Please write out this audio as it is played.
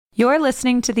You're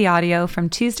listening to the audio from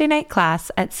Tuesday night class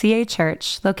at CA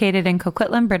Church, located in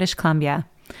Coquitlam, British Columbia.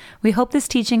 We hope this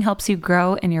teaching helps you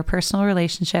grow in your personal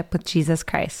relationship with Jesus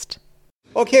Christ.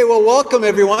 Okay, well, welcome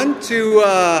everyone to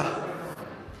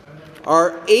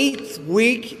our 8th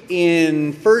week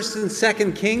in 1st and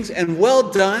 2nd Kings, and well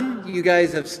done. You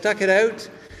guys have stuck it out.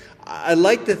 I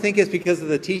like to think it's because of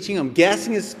the teaching. I'm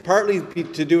guessing it's partly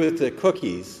to do with the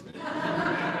cookies.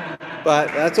 But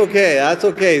that's okay. That's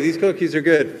okay. These cookies are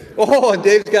good. Oh, and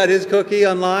Dave's got his cookie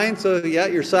online. So, yeah,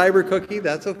 your cyber cookie.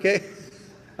 That's okay.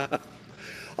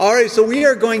 All right, so we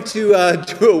are going to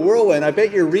do a whirlwind. I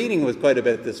bet your reading was quite a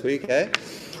bit this week, eh?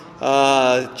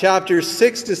 Chapters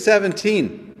 6 to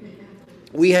 17.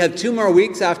 We have 2 more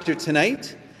weeks after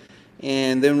tonight,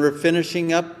 and then we're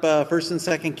finishing up 1st and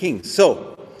 2nd Kings.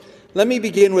 So, let me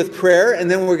begin with prayer, and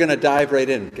then we're going to dive right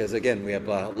in, because, again, we have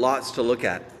lots to look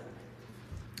at.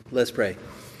 Let's pray.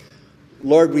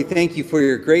 Lord, we thank you for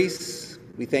your grace.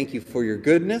 We thank you for your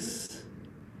goodness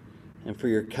and for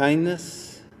your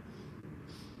kindness,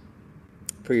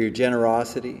 for your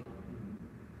generosity.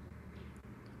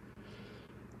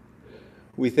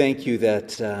 We thank you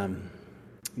that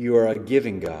you are a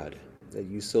giving God, that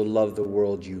you so loved the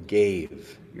world you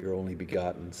gave your only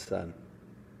begotten Son.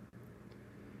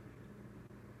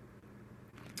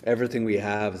 Everything we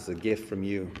have is a gift from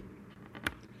you.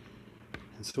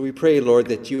 And so we pray, Lord,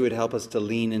 that you would help us to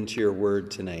lean into your word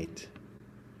tonight.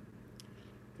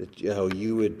 That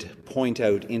you would point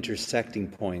out intersecting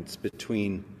points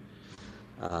between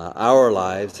our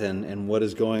lives and what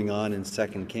is going on in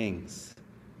 2 Kings.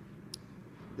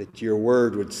 That your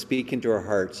word would speak into our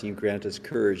hearts and you grant us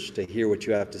courage to hear what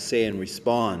you have to say and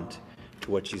respond to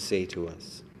what you say to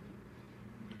us.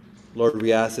 Lord,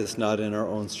 we ask this not in our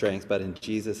own strength, but in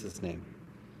Jesus' name.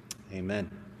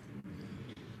 Amen.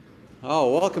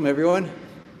 Oh, welcome everyone.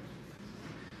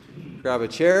 Grab a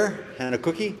chair and a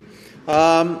cookie.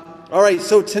 All right,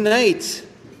 so tonight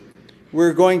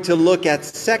we're going to look at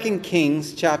 2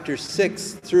 Kings chapter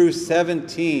 6 through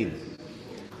 17.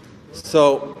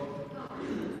 So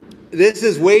this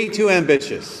is way too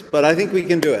ambitious, but I think we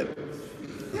can do it.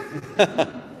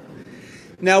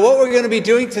 Now what we're going to be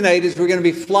doing tonight is we're going to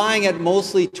be flying at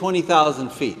mostly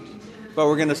 20,000 feet, but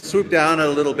we're going to swoop down a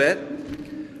little bit.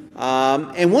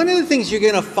 And one of the things you're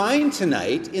going to find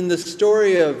tonight in the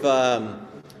story of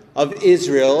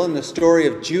Israel and the story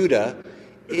of Judah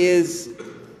is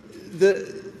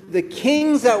the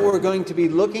kings that we're going to be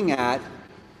looking at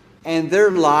and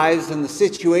their lives and the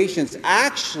situations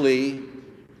actually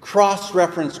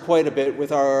cross-reference quite a bit with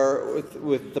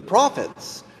the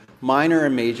prophets, minor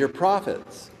and major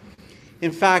prophets.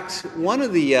 In fact, one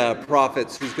of the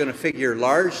prophets who's going to figure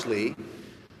largely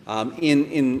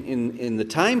in the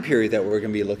time period that we're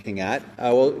going to be looking at,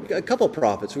 a couple of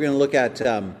prophets. We're going to look at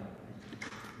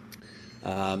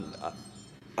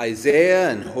Isaiah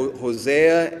and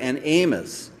Hosea and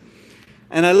Amos.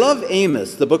 And I love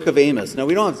Amos, the book of Amos. Now,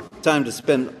 we don't have time to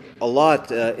spend a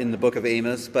lot in the book of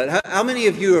Amos, but how many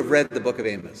of you have read the book of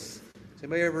Amos? Has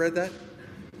anybody ever read that?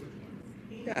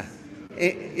 Yeah.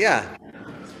 Yeah.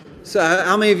 So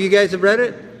how many of you guys have read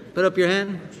it? Put up your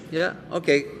hand. Yeah?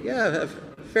 Okay. Yeah,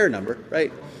 fair number,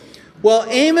 right? Well,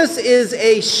 Amos is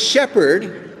a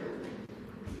shepherd.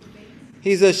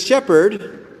 He's a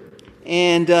shepherd,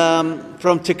 and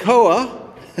from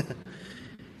Tekoa,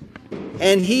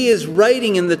 and he is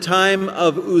writing in the time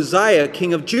of Uzziah,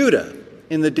 king of Judah,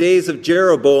 in the days of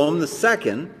Jeroboam the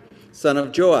second, son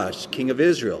of Joash, king of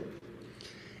Israel.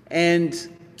 And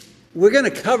we're going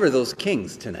to cover those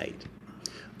kings tonight.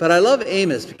 But I love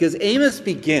Amos because Amos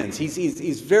begins.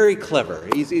 He's very clever.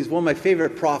 He's one of my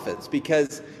favorite prophets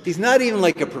because he's not even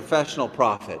like a professional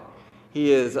prophet.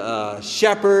 He is a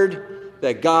shepherd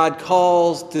that God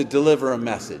calls to deliver a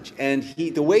message. And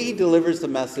the way he delivers the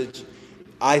message,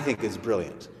 I think, is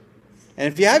brilliant.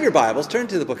 And if you have your Bibles, turn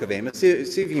to the book of Amos. See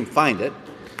if you can find it.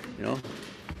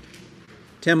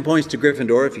 10 points to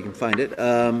Gryffindor if you can find it.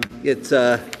 It's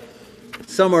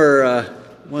somewhere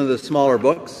one of the smaller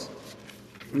books.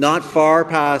 Not far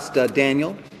past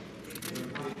Daniel.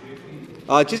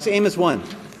 Just Amos 1.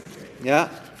 Yeah.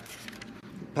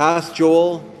 Past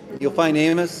Joel, you'll find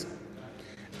Amos.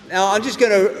 Now, I'm just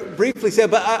going to briefly say,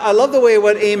 but I love the way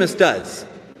what Amos does.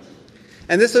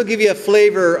 And this will give you a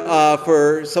flavor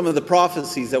for some of the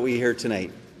prophecies that we hear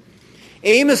tonight.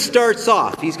 Amos starts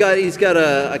off. He's got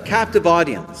a captive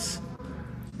audience.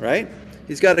 Right?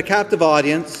 He's got a captive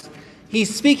audience.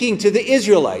 He's speaking to the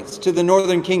Israelites, to the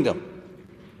northern kingdom.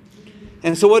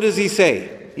 And so what does he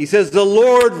say? He says, "The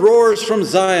Lord roars from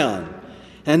Zion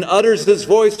and utters his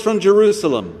voice from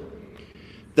Jerusalem.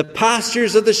 The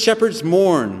pastures of the shepherds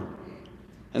mourn,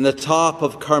 and the top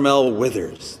of Carmel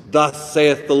withers. Thus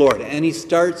saith the Lord. And he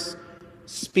starts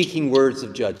speaking words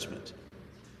of judgment.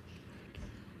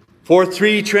 For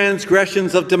 3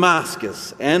 transgressions of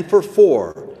Damascus, and for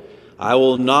 4, I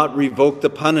will not revoke the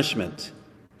punishment.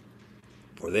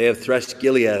 For they have threshed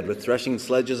Gilead with threshing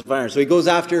sledges of iron. So he goes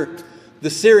after the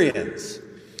Syrians.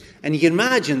 And you can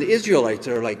imagine the Israelites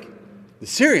are like, the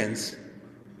Syrians?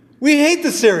 We hate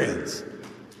the Syrians.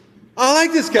 I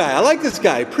like this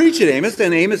guy. Preach it, Amos.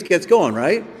 And Amos gets going,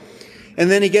 right? And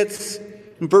then he gets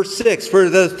in verse 6, for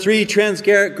the 3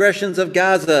 transgressions of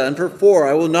Gaza, and for 4,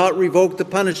 I will not revoke the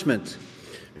punishment,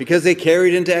 because they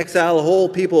carried into exile a whole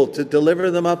people to deliver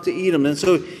them up to Edom. And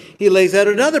so he lays out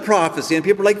another prophecy, and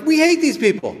people are like, we hate these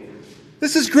people.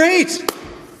 This is great.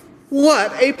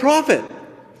 What a prophet.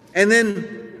 And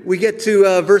then we get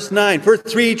to verse 9. For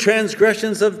 3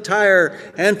 transgressions of Tyre,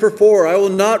 and for 4, I will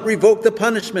not revoke the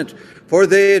punishment. For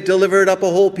they have delivered up a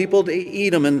whole people to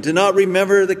Edom, and do not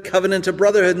remember the covenant of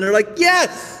brotherhood. And they're like,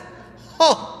 yes!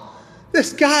 Oh,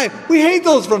 this guy. We hate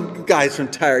those guys from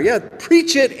Tyre. Yeah,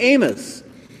 preach it, Amos.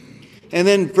 And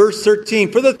then verse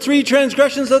 13. For the 3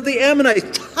 transgressions of the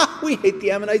Ammonites. We hate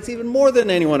the Ammonites even more than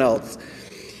anyone else.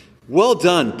 Well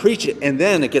done, preach it. And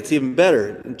then it gets even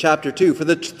better in chapter 2. For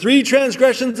the 3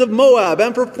 transgressions of Moab,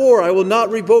 and for 4, I will not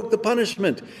revoke the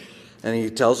punishment. And he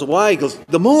tells why. He goes,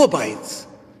 the Moabites,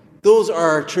 those are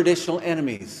our traditional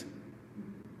enemies.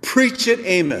 Preach it,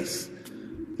 Amos.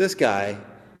 This guy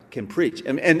can preach.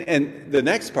 And the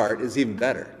next part is even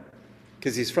better,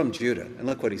 because he's from Judah. And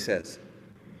look what he says.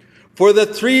 For the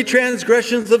 3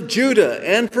 transgressions of Judah,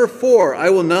 and for 4,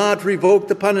 I will not revoke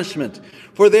the punishment.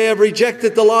 For they have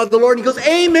rejected the law of the Lord. And he goes,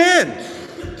 amen.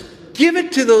 Give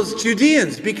it to those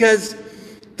Judeans, because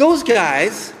those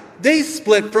guys, they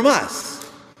split from us.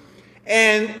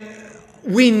 And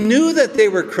we knew that they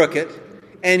were crooked.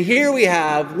 And here we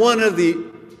have one of the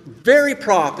very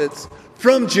prophets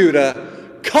from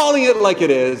Judah calling it like it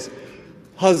is.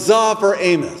 Huzzah for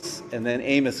Amos. And then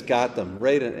Amos got them,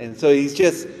 right? And so he's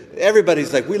just,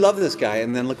 everybody's like, we love this guy.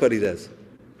 And then look what he does.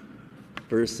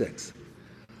 Verse 6.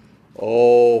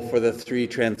 Oh, for the 3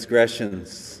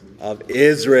 transgressions of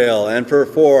Israel, and for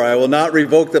 4, I will not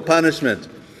revoke the punishment,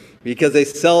 because they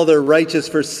sell their righteous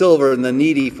for silver and the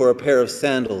needy for a pair of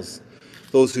sandals.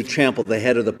 Those who trample the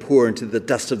head of the poor into the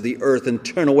dust of the earth and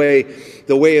turn away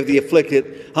the way of the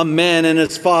afflicted. A man and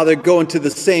his father go into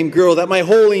the same girl, that my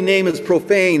holy name is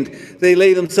profaned. They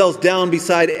lay themselves down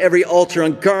beside every altar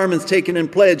on garments taken in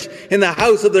pledge. In the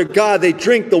house of their God they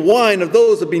drink the wine of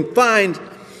those who have been fined.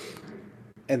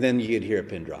 And then you'd hear a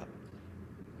pin drop.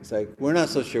 It's like, we're not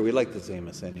so sure we like this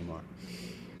Amos anymore.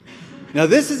 Now,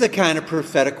 this is a kind of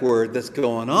prophetic word that's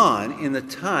going on in the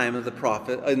time of the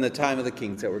prophet, in the time of the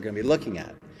kings that we're going to be looking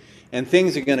at. And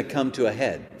things are going to come to a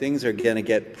head. Things are going to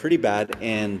get pretty bad.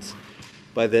 And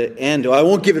by the end, I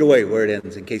won't give it away where it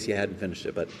ends in case you hadn't finished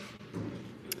it. But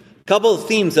a couple of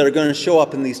themes that are going to show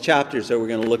up in these chapters that we're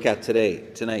going to look at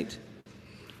tonight.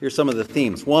 Here's some of the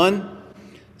themes. 1,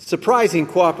 surprising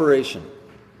cooperation.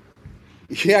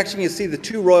 You actually see the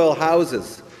 2 royal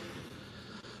houses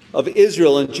of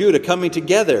Israel and Judah coming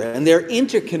together, and they're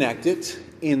interconnected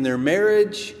in their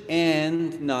marriage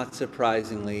and, not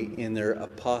surprisingly, in their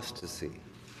apostasy.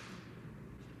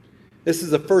 This is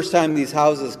the first time these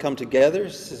houses come together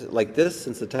like this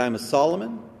since the time of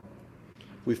Solomon.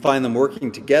 We find them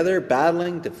working together,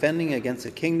 battling, defending against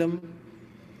the kingdom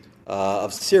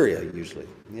of Syria, usually.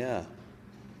 Yeah.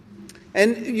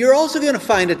 And you're also going to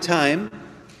find a time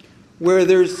where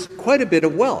there's quite a bit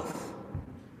of wealth.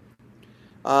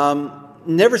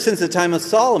 Never since the time of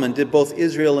Solomon did both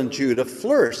Israel and Judah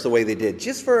flourish the way they did,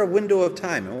 just for a window of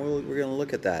time. And we're going to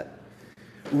look at that.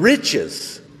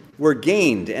 Riches were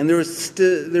gained, and there was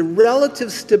the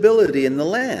relative stability in the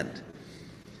land.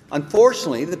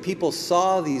 Unfortunately, the people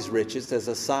saw these riches as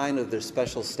a sign of their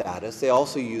special status. They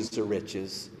also used the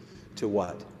riches to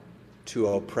what? To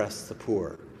oppress the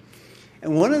poor.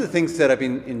 And one of the things that I've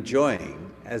been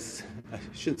enjoying, I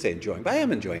shouldn't say enjoying, but I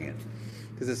am enjoying it,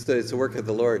 because it's the work of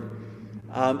the Lord.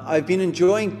 I've been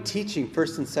enjoying teaching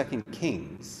 1st and 2nd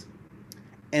Kings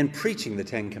and preaching the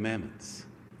 10 Commandments,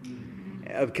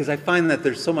 because I find that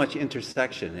there's so much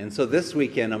intersection. And so this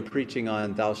weekend I'm preaching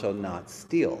on thou shalt not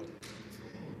steal.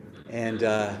 And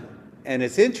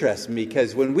it's interesting,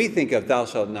 because when we think of thou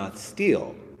shalt not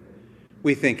steal,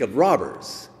 we think of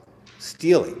robbers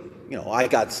stealing. You know, I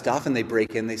got stuff and they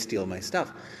break in, they steal my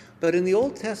stuff. But in the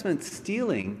Old Testament,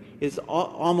 stealing is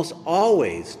almost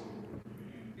always,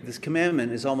 this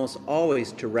commandment is almost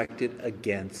always directed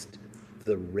against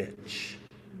the rich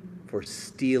for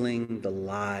stealing the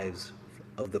lives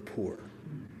of the poor.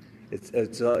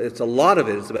 It's a lot of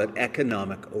it is about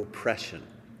economic oppression,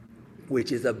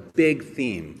 which is a big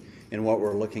theme in what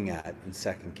we're looking at in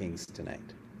 2 Kings tonight.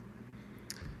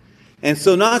 And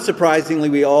so not surprisingly,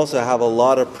 we also have a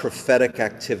lot of prophetic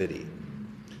activity.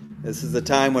 This is the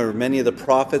time where many of the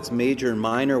prophets, major and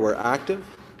minor, were active.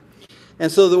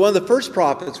 And so one of the first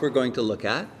prophets we're going to look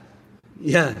at,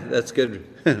 yeah, that's good,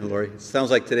 Lori.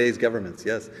 Sounds like today's governments,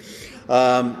 yes.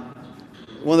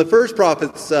 One of the first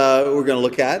prophets we're going to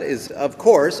look at is, of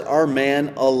course, our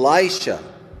man Elisha.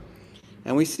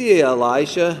 And we see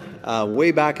Elisha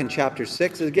way back in chapter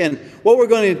 6. Again, what we're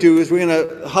going to do is we're going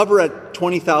to hover at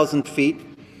 20,000 feet,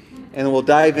 and we'll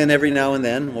dive in every now and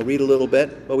then. We'll read a little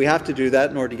bit, but we have to do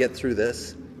that in order to get through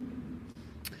this.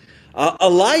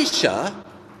 Elisha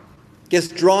gets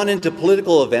drawn into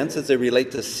political events as they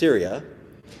relate to Syria,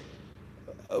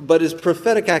 but his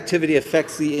prophetic activity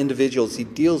affects the individuals he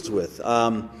deals with.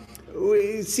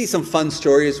 We see some fun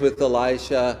stories with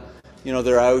Elisha. You know,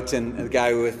 they're out and a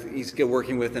guy he's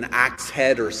working with an axe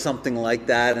head or something like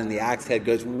that, and the axe head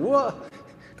goes, whoa,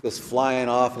 goes flying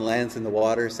off and lands in the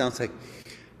water. Sounds like...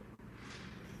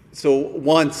 So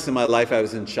once in my life I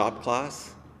was in shop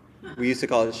class. We used to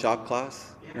call it shop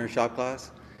class. You're in shop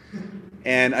class?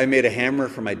 And I made a hammer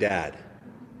for my dad.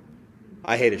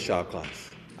 I hated shop class.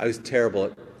 I was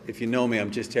terrible. If you know me, I'm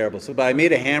just terrible. But I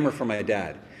made a hammer for my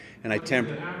dad, and I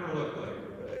tempered. What did the hammer look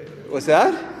like? What's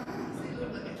that?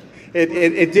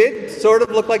 It did sort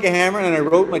of look like a hammer, and I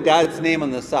wrote my dad's name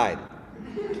on the side.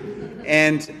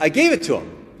 And I gave it to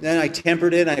him. Then I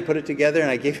tempered it, and I put it together,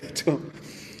 and I gave it to him.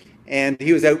 And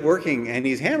he was out working, and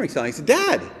he's hammering something. I said,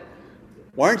 "Dad,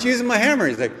 why aren't you using my hammer?"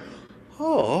 He's like,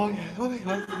 "Oh,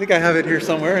 I think I have it here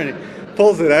somewhere." And he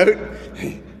pulls it out,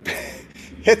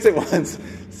 hits it once,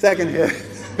 second hit,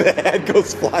 the head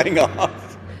goes flying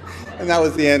off. And that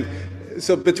was the end.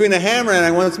 So between the hammer and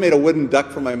I once made a wooden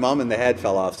duck for my mom, and the head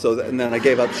fell off. And then I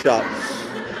gave up shop.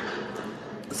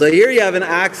 So here you have an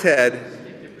axe head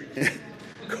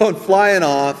going flying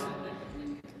off.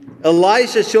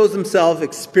 Elisha shows himself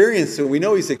experienced. So we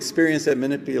know he's experienced at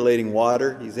manipulating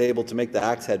water. He's able to make the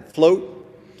axe head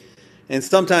float. And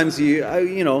sometimes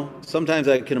sometimes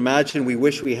I can imagine we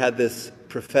wish we had this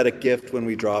prophetic gift when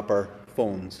we drop our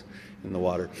phones in the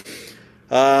water.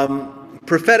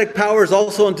 Prophetic power is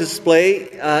also on display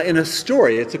in a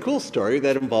story. It's a cool story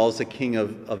that involves the king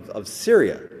of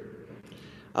Syria.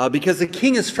 Because the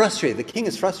king is frustrated.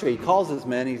 He calls his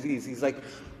men. He's like,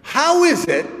 how is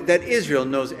it that Israel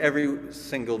knows every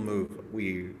single move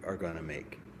we are going to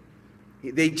make?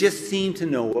 They just seem to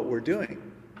know what we're doing.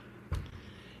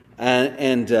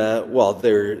 He's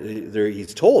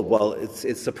told,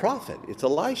 it's the prophet. It's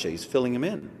Elisha. He's filling him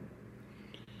in.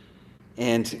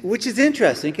 And which is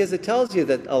interesting because it tells you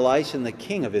that Elisha and the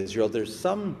king of Israel, there's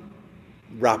some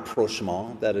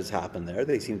rapprochement that has happened there.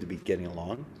 They seem to be getting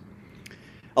along.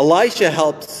 Elisha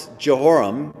helps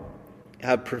Jehoram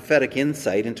have prophetic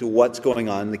insight into what's going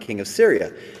on in the king of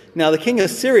Syria. Now, the king of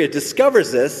Syria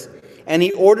discovers this, and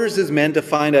he orders his men to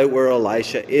find out where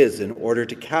Elisha is in order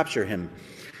to capture him.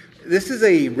 This is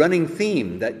a running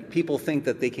theme that people think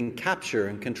that they can capture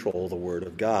and control the word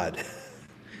of God.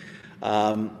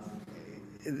 And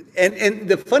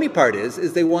the funny part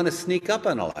is they want to sneak up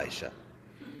on Elisha.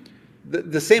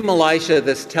 The same Elisha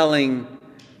that's telling,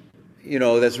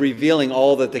 that's revealing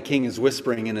all that the king is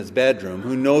whispering in his bedroom,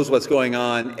 who knows what's going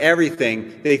on,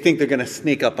 everything, they think they're going to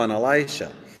sneak up on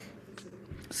Elisha.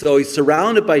 So he's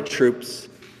surrounded by troops.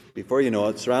 Before you know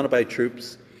it, surrounded by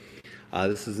troops.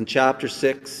 This is in chapter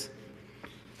 6.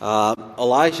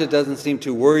 Elisha doesn't seem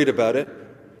too worried about it.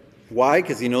 Why?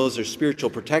 Because he knows there's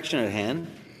spiritual protection at hand.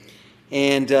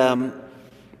 And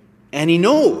he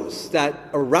knows that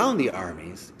around the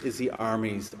armies is the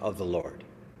armies of the Lord.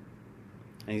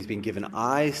 And he's been given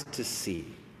eyes to see.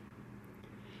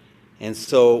 And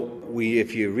so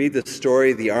if you read the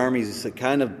story, the armies are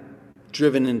kind of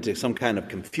driven into some kind of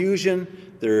confusion.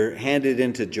 They're handed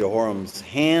into Jehoram's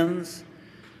hands,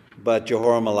 but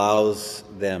Jehoram allows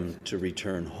them to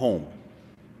return home.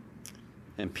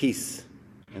 And peace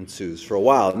ensues for a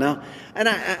while. Now, and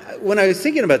when I was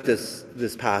thinking about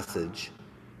this passage,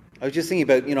 I was just thinking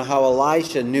about, how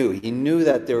Elisha knew. He knew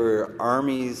that there were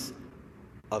armies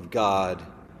of God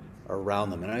around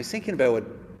them. And I was thinking about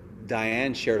what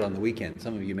Diane shared on the weekend.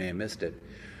 Some of you may have missed it.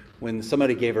 When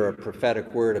somebody gave her a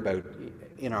prophetic word about,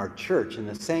 in our church, in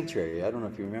the sanctuary, I don't know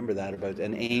if you remember that, about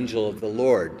an angel of the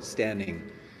Lord standing.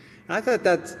 And I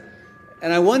thought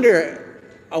and I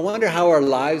wonder how our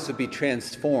lives would be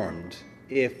transformed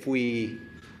if we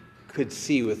could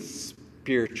see with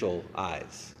spiritual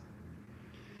eyes.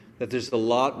 That there's a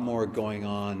lot more going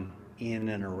on in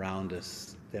and around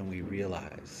us than we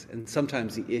realize. And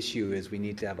sometimes the issue is we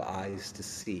need to have eyes to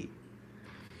see.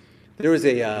 There was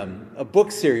a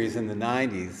book series in the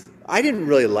 90s. I didn't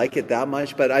really like it that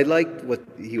much, but I liked what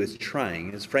he was trying.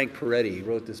 It was Frank Peretti. He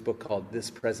wrote this book called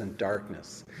This Present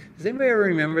Darkness. Does anybody ever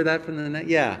remember that from the night?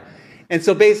 Yeah. And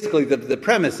so basically the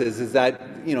premise is that,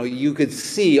 you could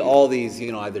see all these,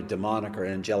 either demonic or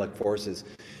angelic forces.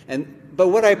 But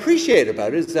what I appreciate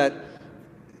about it is that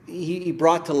he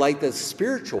brought to light the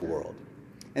spiritual world.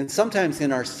 And sometimes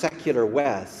in our secular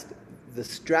West, the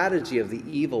strategy of the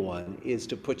evil one is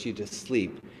to put you to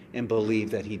sleep and believe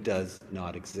that he does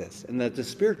not exist and that the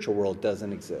spiritual world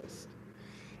doesn't exist.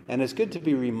 And it's good to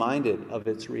be reminded of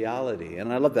its reality.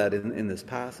 And I love that in this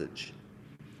passage.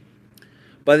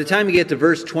 By the time you get to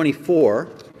verse 24,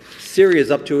 Syria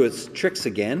is up to its tricks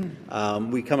again.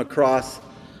 We come across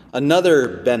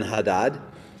another Ben-Hadad,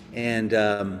 and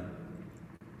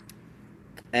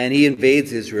he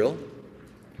invades Israel.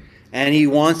 And he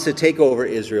wants to take over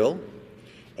Israel.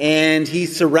 And he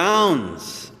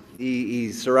surrounds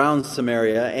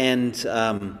Samaria and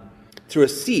through a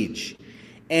siege.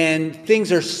 And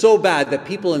things are so bad that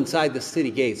people inside the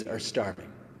city gates are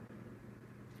starving.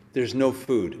 There's no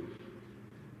food.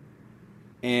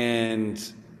 And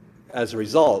as a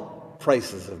result,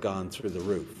 prices have gone through the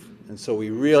roof. And so we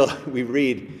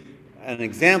read an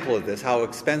example of this, how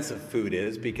expensive food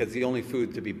is, because the only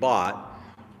food to be bought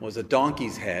was a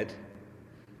donkey's head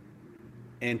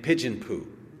and pigeon poo.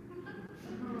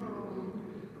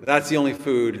 That's the only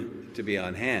food to be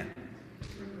on hand.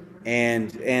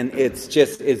 And it's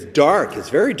dark. It's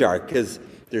very dark because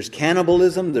there's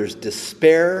cannibalism, there's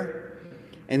despair.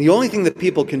 And the only thing that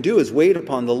people can do is wait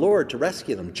upon the Lord to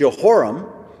rescue them. Jehoram,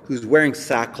 who's wearing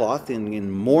sackcloth in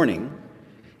mourning,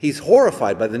 he's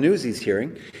horrified by the news he's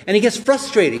hearing. And he gets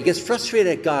frustrated. He gets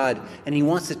frustrated at God, and he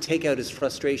wants to take out his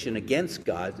frustration against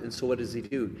God. And so what does he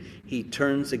do? He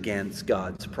turns against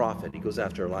God's prophet. He goes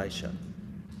after Elisha.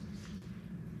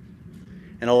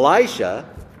 And Elisha,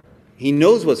 he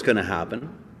knows what's going to happen.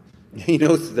 He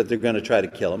knows that they're going to try to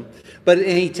kill him. And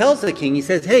he tells the king, he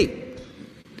says, hey,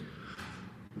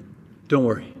 don't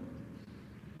worry.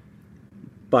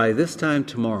 By this time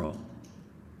tomorrow,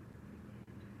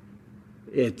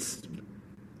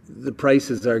 the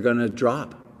prices are going to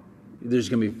drop. There's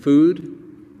going to be food,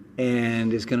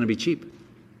 and it's going to be cheap.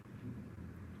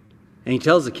 And he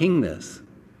tells the king this.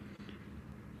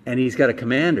 And he's got a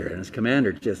commander, and his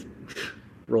commander just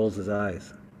rolls his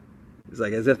eyes. It's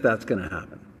like as if that's going to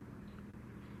happen.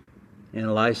 And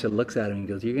Elisha looks at him and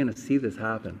goes, you're going to see this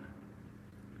happen,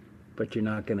 but you're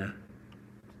not going to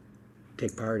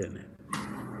take part in it.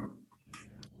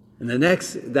 And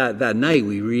that night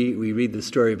we read the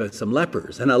story about some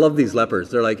lepers. And I love these lepers.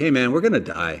 They're like, hey man, we're going to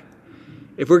die.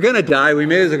 If we're going to die, we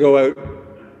may as well go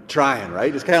out trying,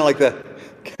 right? It's kind of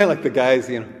like the guys,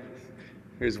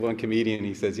 Here's one comedian,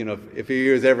 he says, if he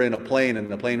was ever in a plane and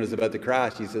the plane was about to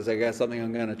crash, he says, I got something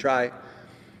I'm going to try.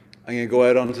 I'm going to go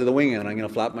out onto the wing and I'm going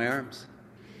to flap my arms.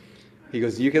 He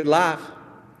goes, you could laugh,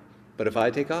 but if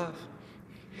I take off?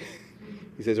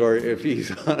 He says, or if he's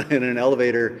in an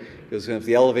elevator, he goes, if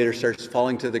the elevator starts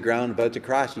falling to the ground, about to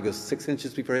crash, he goes, 6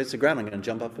 inches before it hits the ground, I'm going to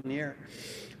jump up in the air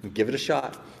and give it a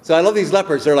shot. So I love these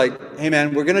lepers. They're like, hey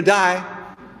man, we're going to die.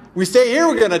 We stay here,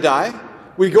 we're going to die.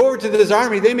 We go over to this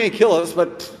army, they may kill us,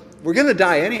 but we're going to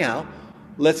die anyhow.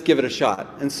 Let's give it a shot.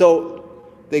 And so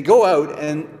they go out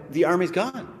and the army's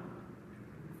gone.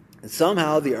 And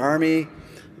somehow the army,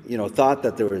 thought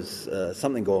that there was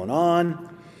something going on.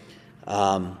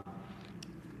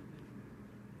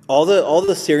 All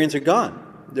the Syrians are gone.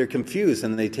 They're confused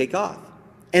and they take off.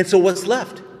 And so what's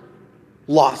left?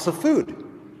 Loss of food.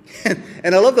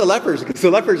 And I love the lepers because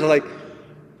the lepers are like,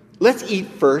 let's eat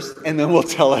first and then we'll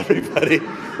tell everybody.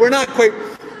 We're not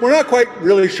quite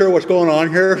really sure what's going on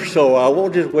here, so we'll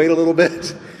just wait a little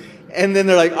bit. And then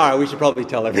they're like, all right, we should probably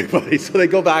tell everybody. So they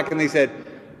go back and they said,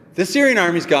 the Syrian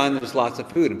army's gone, there's lots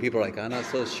of food. And people are like, I'm not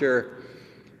so sure.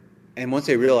 And once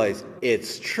they realize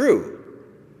it's true,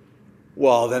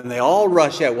 well, then they all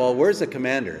rush out. Well, where's the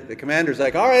commander? The commander's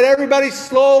like, all right, everybody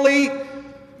slowly,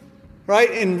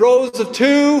 right, in rows of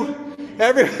two.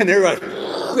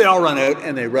 They all run out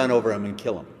and they run over him and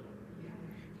kill him.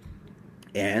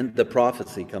 And the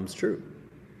prophecy comes true.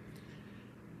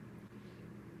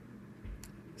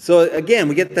 So again,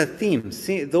 we get that theme.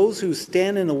 See, those who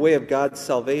stand in the way of God's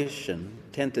salvation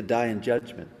tend to die in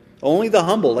judgment. Only the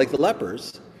humble, like the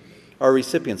lepers, are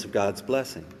recipients of God's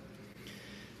blessing.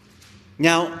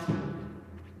 Now,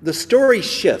 the story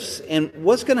shifts, and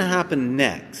what's going to happen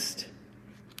next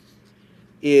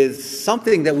is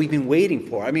something that we've been waiting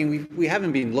for. I mean, we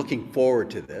haven't been looking forward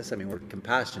to this. I mean, we're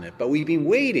compassionate, but we've been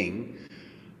waiting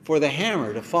for the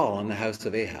hammer to fall on the house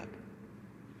of Ahab.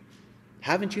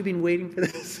 Haven't you been waiting for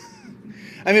this?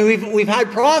 I mean, we've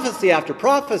had prophecy after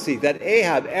prophecy that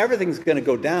Ahab, everything's going to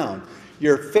go down.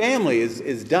 Your family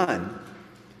is done.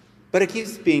 But it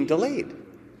keeps being delayed.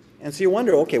 And so you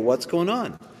wonder, okay, what's going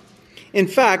on? In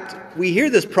fact, we hear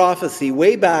this prophecy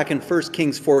way back in 1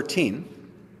 Kings 14.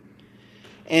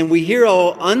 And we hear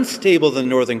how unstable the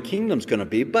northern kingdom's going to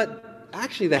be. But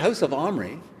actually, the house of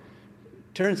Omri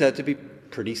turns out to be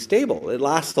pretty stable. It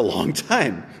lasts a long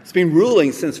time. It's been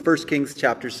ruling since 1 Kings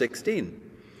chapter 16.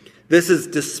 This is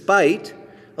despite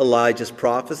Elijah's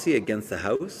prophecy against the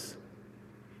house.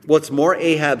 What's more,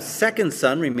 Ahab's second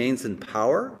son remains in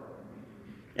power.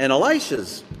 And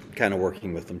Elisha's kind of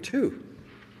working with them too.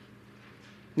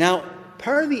 Now,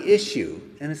 part of the issue,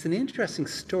 and it's an interesting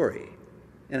story,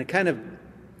 and it kind of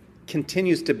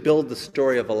continues to build the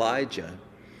story of Elijah.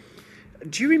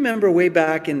 Do you remember way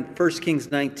back in 1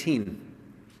 Kings 19,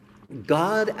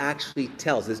 God actually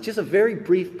tells, it's just a very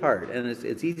brief part, and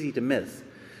it's easy to miss,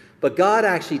 but God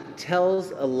actually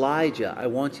tells Elijah, I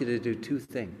want you to do two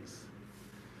things.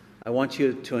 I want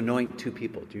you to anoint two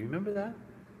people. Do you remember that?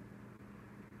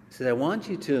 He said, I want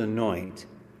you to anoint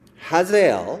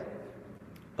Hazael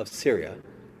of Syria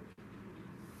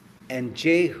and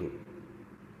Jehu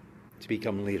to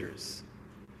become leaders.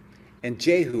 And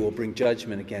Jehu will bring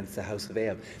judgment against the house of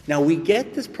Ahab. Now we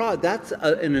get this that's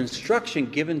an instruction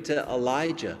given to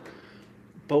Elijah.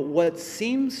 But what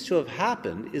seems to have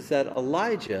happened is that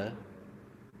Elijah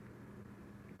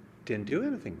didn't do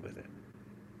anything with it.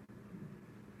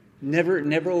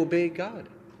 Never obeyed God.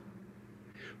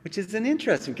 Which is an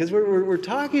interesting, because we're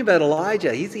talking about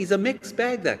Elijah. He's a mixed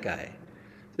bag, that guy.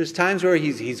 There's times where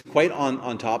he's quite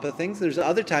on top of things. There's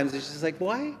other times it's just like,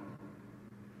 why?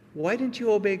 Why didn't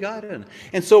you obey God?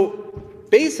 And so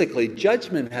basically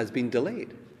judgment has been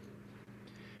delayed.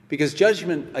 Because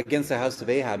judgment against the house of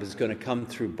Ahab is going to come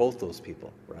through both those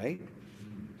people, right?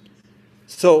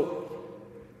 So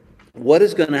what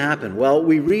is going to happen? Well,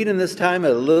 we read in this time a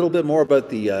little bit more about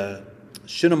the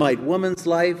Shunammite woman's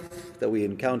life that we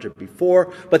encountered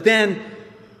before. But then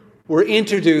we're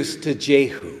introduced to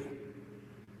Jehu,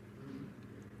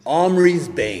 Omri's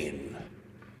bane,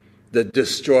 the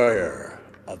destroyer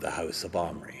of the house of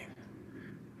Omri.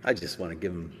 I just want to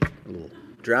give him a little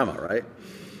drama, right?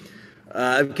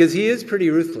 Because he is pretty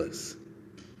ruthless.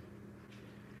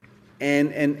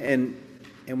 And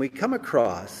we come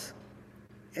across,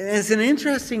 and it's an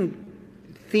interesting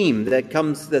theme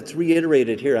that's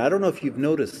reiterated here. I don't know if you've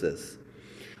noticed this.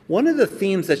 One of the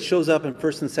themes that shows up in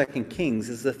 1st and 2nd Kings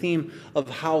is the theme of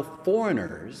how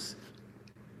foreigners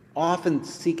often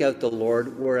seek out the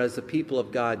Lord, whereas the people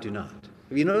of God do not.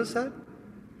 Have you noticed that?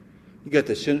 You got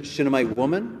the Shunammite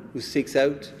woman who seeks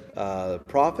out the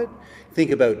prophet.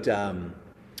 Think about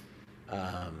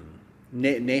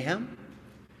Nahum.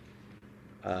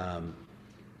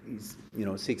 He's,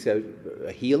 seeks out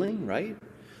a healing, right?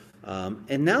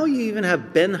 And now you even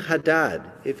have Ben-Hadad.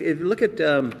 If you look at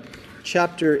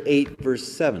chapter 8, verse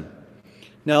 7.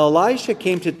 Now Elisha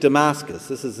came to Damascus.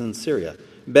 This is in Syria.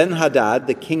 Ben-Hadad,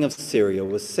 the king of Syria,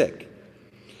 was sick.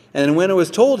 And when it was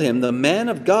told him, the man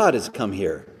of God has come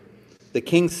here, the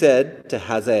king said to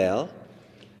Hazael,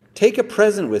 take a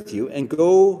present with you and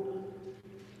go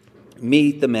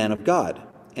meet the man of God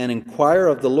and inquire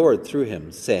of the Lord through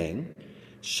him, saying,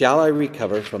 shall I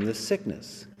recover from this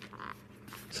sickness?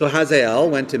 So Hazael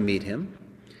went to meet him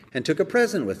and took a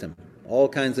present with him, all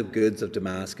kinds of goods of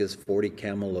Damascus, 40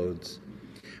 camel loads.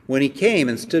 When he came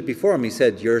and stood before him, he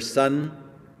said, your son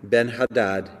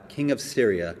Ben-Hadad, king of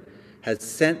Syria, has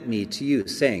sent me to you,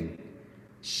 saying,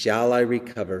 shall I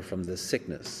recover from this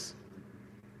sickness?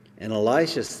 And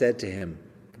Elisha said to him,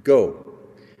 go,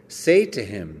 say to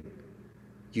him,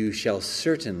 you shall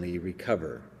certainly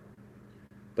recover.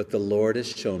 But the Lord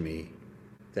has shown me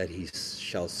that he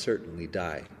shall certainly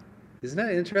die. Isn't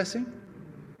that interesting?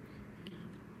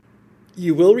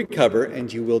 You will recover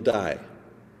and you will die.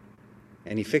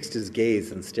 And he fixed his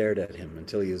gaze and stared at him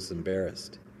until he was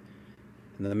embarrassed.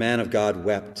 And the man of God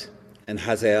wept. And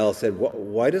Hazael said,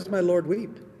 why does my Lord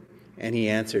weep? And he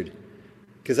answered,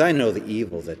 because I know the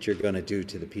evil that you're going to do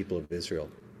to the people of Israel.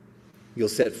 You'll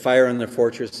set fire on their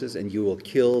fortresses, and you will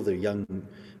kill their young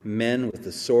men with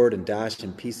the sword and dash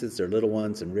in pieces their little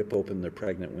ones and rip open their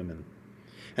pregnant women.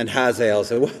 And Hazael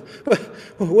said,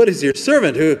 what is your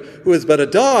servant who is but a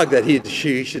dog that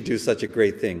she should do such a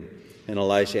great thing? And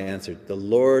Elisha answered, the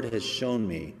Lord has shown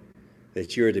me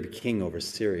that you are to be king over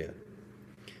Syria.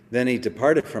 Then he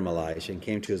departed from Elisha and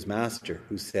came to his master,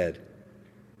 who said,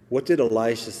 what did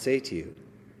Elisha say to you?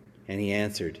 And he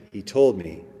answered, he told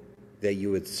me that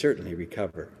you would certainly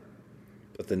recover.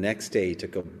 But the next day he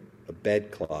took a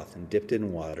bedcloth and dipped it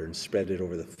in water and spread it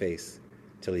over the face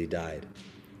till he died.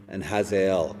 And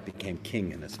Hazael became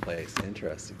king in his place.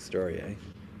 Interesting story, eh?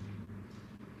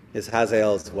 His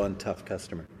Hazael is one tough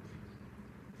customer.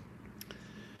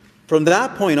 From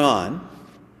that point on,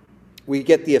 we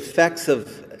get the effects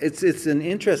of, it's an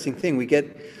interesting thing.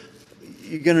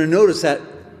 You're going to notice that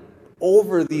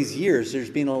over these years, there's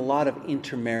been a lot of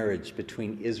intermarriage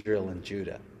between Israel and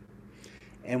Judah.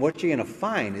 And what you're going to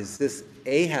find is this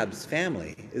Ahab's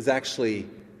family is actually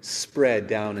spread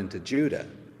down into Judah.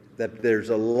 That there's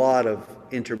a lot of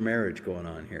intermarriage going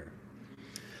on here.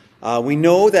 We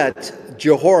know that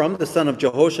Jehoram, the son of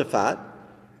Jehoshaphat,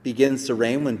 begins to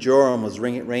reign when Joram was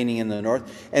reigning in the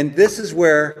north. And this is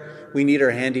where we need our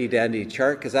handy-dandy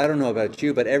chart, because I don't know about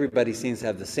you, but everybody seems to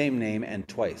have the same name and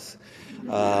twice.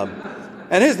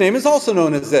 And his name is also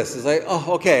known as this. It's like,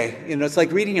 oh, okay. It's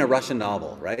like reading a Russian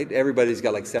novel, right? Everybody's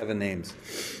got like 7 names.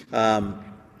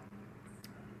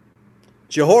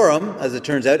 Jehoram, as it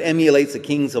turns out, emulates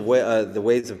the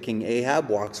ways of King Ahab,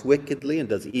 walks wickedly and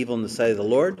does evil in the sight of the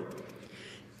Lord.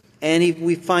 And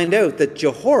we find out that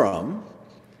Jehoram,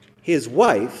 his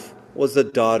wife, was the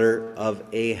daughter of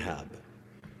Ahab.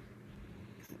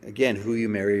 Again, who you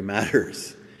marry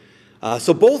matters.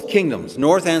 So both kingdoms,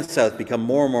 north and south, become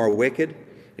more and more wicked.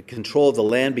 The control of the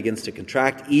land begins to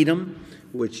contract. Edom,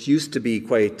 which used to be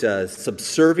quite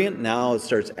subservient, now it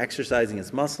starts exercising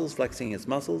its muscles, flexing its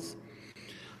muscles.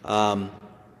 And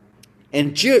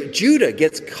Judah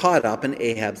gets caught up in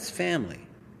Ahab's family.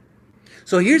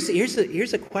 So here's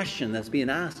a question that's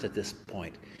being asked at this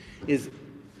point. Is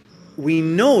we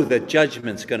know that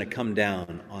judgment's going to come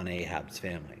down on Ahab's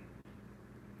family.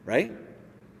 Right?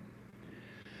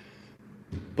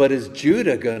 But is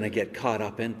Judah going to get caught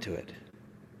up into it?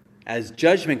 As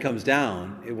judgment comes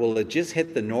down, will it just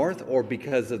hit the north, or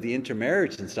because of the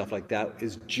intermarriage and stuff like that,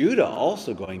 is Judah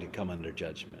also going to come under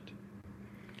judgment?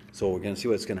 So we're going to see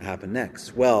what's going to happen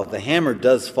next. Well, the hammer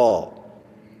does fall.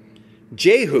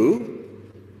 Jehu,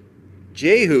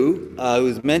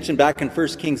 who's mentioned back in 1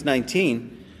 Kings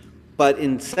 19, but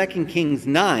in 2 Kings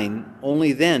 9,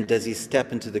 only then does he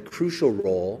step into the crucial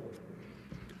role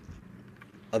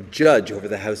of judge over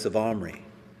the house of Omri.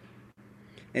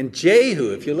 And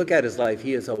Jehu, if you look at his life,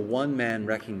 he is a one-man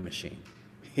wrecking machine.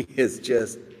 He is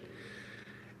just...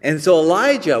 And so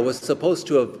Elijah was supposed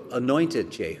to have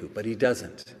anointed Jehu, but he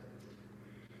doesn't.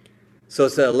 So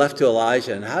it's left to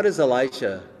Elijah. And how does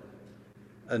Elisha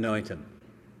anoint him?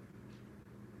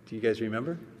 Do you guys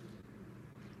remember?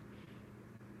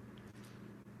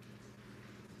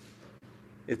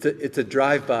 It's a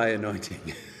drive-by anointing.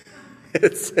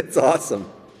 It's awesome.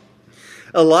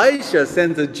 Elisha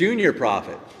sends a junior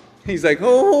prophet. He's like,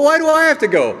 oh, why do I have to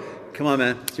go? Come on,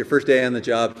 man. It's your first day on the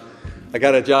job. I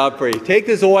got a job for you. Take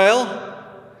this oil.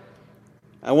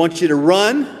 I want you to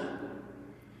run.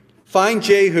 Find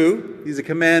Jehu. He's a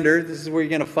commander. This is where you're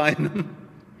going to find him.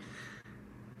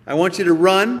 I want you to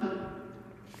run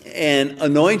and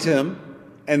anoint him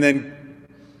and then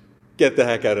get the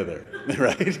heck out of there.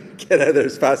 Right? Get out of there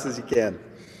as fast as you can.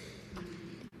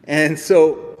 And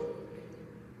so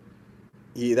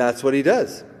that's what he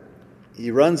does.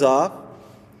 He runs off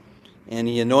and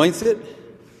he anoints it.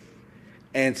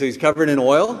 And so he's covered in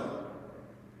oil.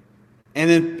 And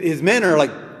then his men are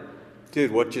like,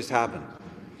 dude, what just happened?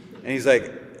 And he's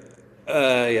like,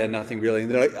 yeah, nothing really.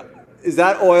 And they're like, is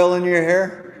that oil in your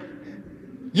hair?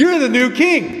 You're the new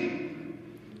king.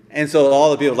 And so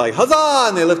all the people are like, huzzah!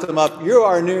 And they lift him up. You're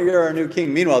our new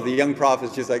king. Meanwhile, the young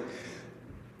prophet's just like,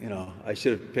 I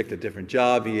should have picked a different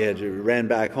job. He ran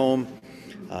back home,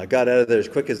 got out of there as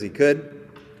quick as he could.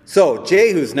 So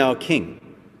Jehu's now king.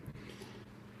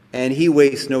 And he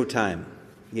wastes no time.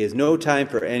 He has no time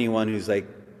for anyone who's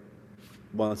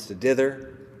wants to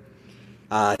dither.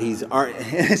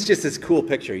 It's just this cool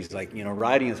picture. He's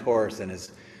riding his horse, and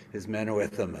his men are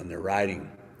with him, and they're riding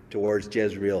towards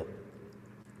Jezreel.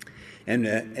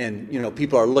 And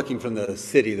people are looking from the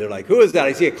city. They're like, who is that?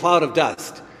 I see a cloud of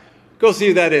dust. Go see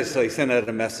who that is. So he sent out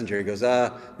a messenger. He goes,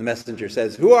 the messenger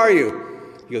says, who are you?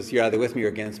 He goes, you're either with me or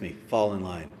against me. Fall in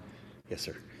line. Yes,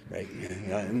 sir. Right?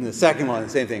 And the second one, the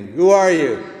same thing. Who are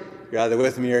you? You're either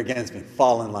with me or against me.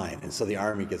 Fall in line. And so the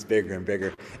army gets bigger and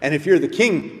bigger. And if you're the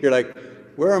king, you're like,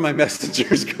 where are my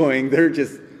messengers going?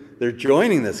 They're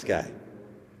joining this guy.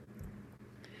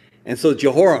 And so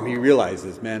Jehoram, he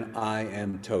realizes, man, I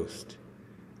am toast.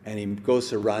 And he goes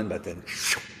to run, but then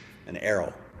an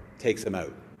arrow takes him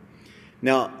out.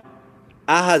 Now,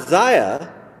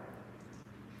 Ahaziah,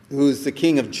 who's the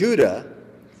king of Judah,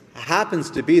 happens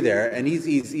to be there, and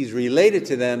he's related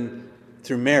to them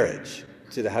through marriage,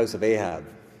 to the house of Ahab.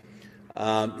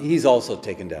 he's also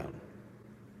taken down.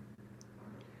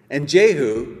 And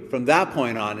Jehu, from that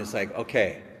point on, is like,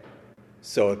 okay,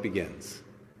 so it begins.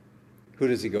 Who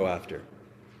does he go after?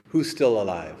 Who's still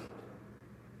alive?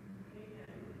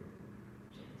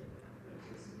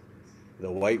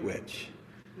 The White Witch.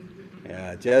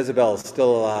 Yeah, Jezebel's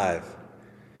still alive.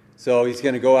 So he's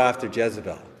going to go after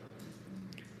Jezebel.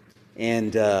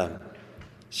 And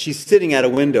she's sitting at a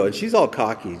window, and she's all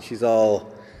cocky. She's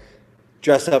all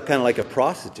dressed up kind of like a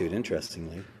prostitute,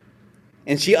 interestingly.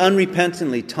 And she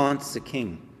unrepentantly taunts the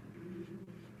king.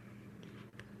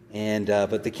 And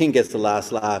but the king gets the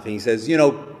last laugh, and he says,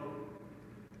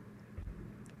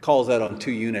 calls out on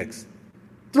 2 eunuchs,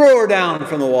 throw her down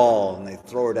from the wall. And they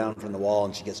throw her down from the wall,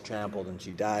 and she gets trampled, and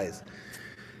she dies.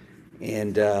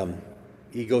 And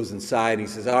he goes inside, and he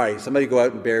says, all right, somebody go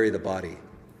out and bury the body.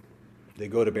 They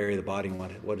go to bury the body, and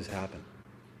what has happened?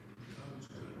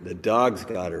 The dogs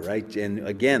got her, right? And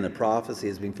again, the prophecy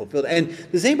is being fulfilled. And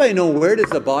does anybody know, where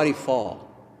does the body fall?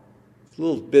 It's a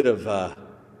little bit of,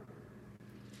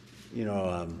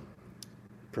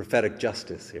 prophetic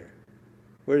justice here.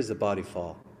 Where does the body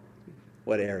fall?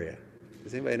 What area?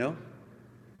 Does anybody know?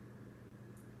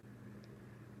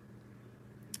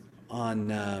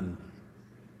 On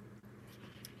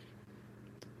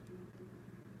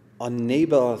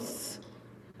Naboth's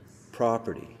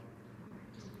property.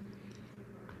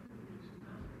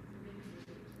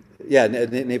 Yeah,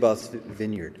 Naboth's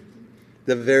vineyard,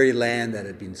 the very land that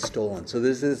had been stolen. So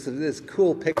there's this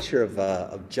cool picture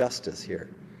of justice here.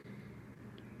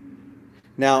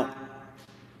 Now,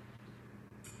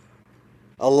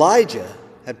 Elijah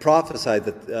had prophesied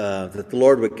that the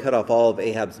Lord would cut off all of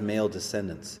Ahab's male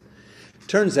descendants.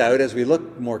 Turns out, as we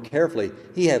look more carefully,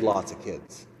 he had lots of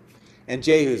kids. And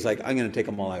Jehu's like, I'm going to take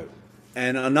them all out.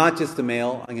 And not just the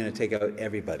male, I'm going to take out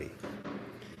everybody.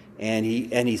 And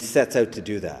he sets out to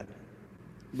do that.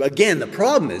 Again, the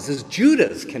problem is Judah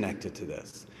is connected to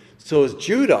this. So is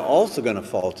Judah also going to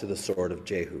fall to the sword of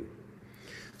Jehu?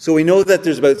 So we know that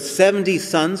there's about 70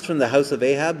 sons from the house of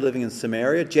Ahab living in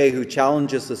Samaria. Jehu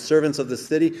challenges the servants of the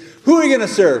city. Who are you going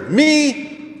to serve?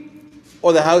 Me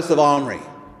or the house of Omri?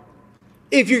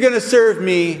 If you're going to serve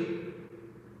me,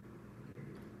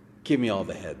 give me all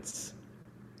the heads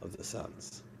of the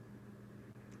sons.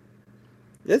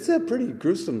 It's a pretty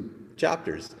gruesome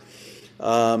chapters.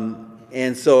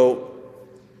 And so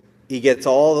he gets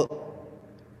all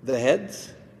the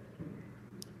heads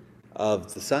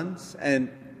of the sons, and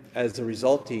as a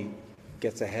result, he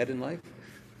gets ahead in life.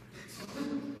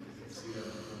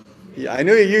 Yeah, I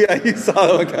knew you saw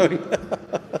that one coming.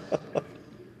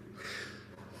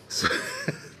 So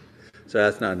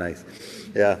that's not nice.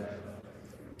 Yeah.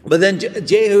 But then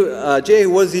Jehu,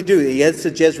 what does he do? He heads to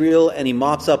Jezreel, and he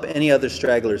mops up any other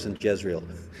stragglers in Jezreel.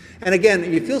 And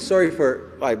again, you feel sorry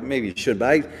for, maybe you should,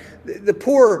 but the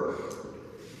poor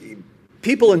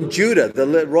people in Judah,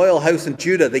 the royal house in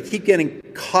Judah, they keep getting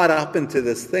caught up into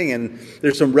this thing. And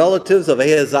there's some relatives of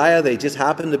Ahaziah. They just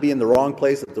happen to be in the wrong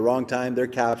place at the wrong time. They're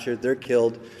captured. They're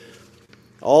killed.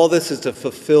 All this is to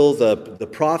fulfill the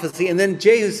prophecy. And then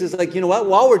Jehu says, you know what?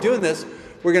 While we're doing this,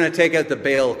 we're going to take out the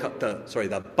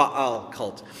Baal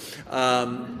cult.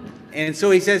 And so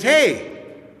he says, hey,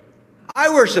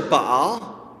 I worship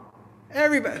Baal.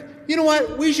 Everybody, you know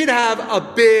what? We should have a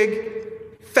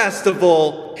big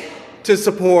festival to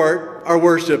support our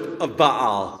worship of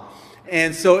Baal.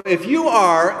 And so if you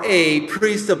are a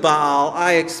priest of Baal,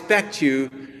 I expect you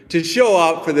to show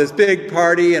up for this big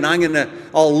party, and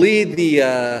I'll lead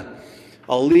the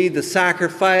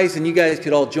sacrifice, and you guys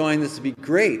could all join. This would be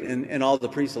great. And all the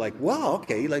priests are like, wow,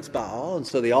 okay, he likes Baal. And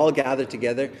so they all gather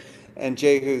together. And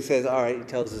Jehu says, all right, he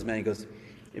tells his men, he goes,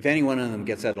 if any one of them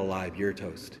gets out alive, you're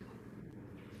toast.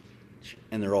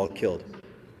 And they're all killed.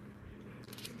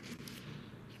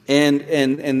 And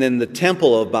then the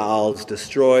temple of Baal is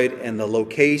destroyed, and the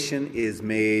location is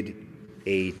made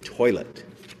a toilet.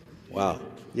 Wow.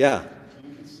 Yeah.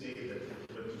 You can say that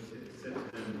what he said to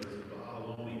them was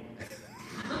Baal only.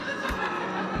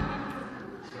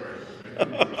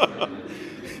 Sorry.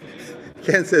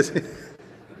 Ken says,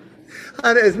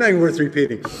 it's not even worth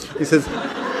repeating. He says,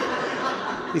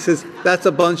 that's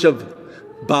a bunch of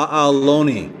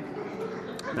Baaloni.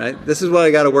 Right? This is what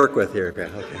I got to work with here. Okay.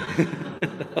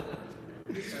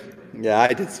 Yeah,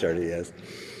 I did start it, yes.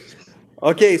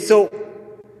 Okay, so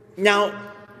now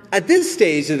at this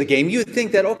stage of the game, you would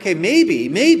think that, okay,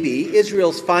 maybe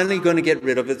Israel's finally going to get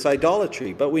rid of its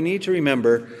idolatry. But we need to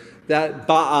remember that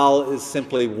Baal is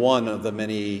simply one of the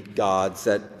many gods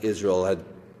that Israel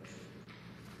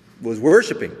was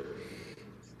worshiping.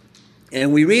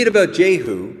 And we read about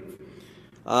Jehu.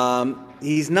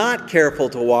 he's not careful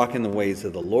to walk in the ways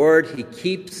of the Lord. He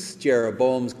keeps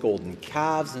Jeroboam's golden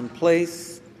calves in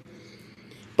place,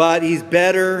 but he's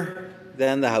better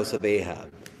than the house of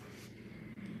Ahab.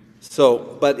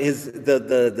 So, but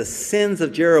the sins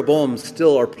of Jeroboam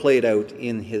still are played out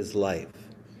in his life.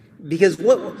 Because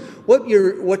what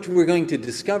we're going to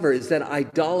discover is that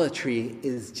idolatry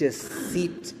is just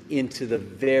seeped into the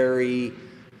very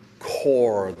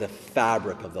core, the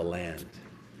fabric of the land.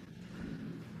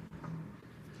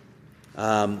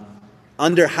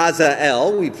 Under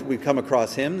Hazael, we've come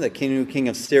across him, the new king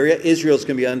of Syria. Israel's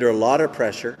going to be under a lot of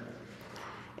pressure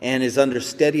and is under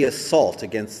steady assault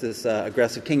against this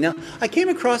aggressive king. Now, I came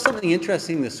across something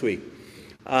interesting this week.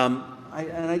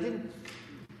 I didn't...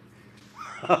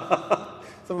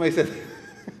 Somebody said,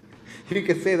 you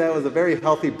could say that was a very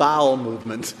healthy bowel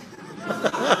movement.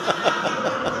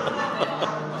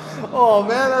 Oh,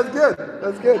 man, that's good.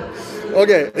 That's good.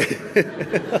 Okay.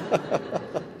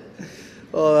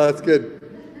 Oh, that's good.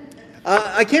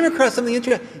 I came across something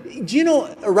interesting. Do you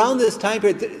know, around this time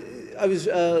period, I was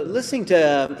listening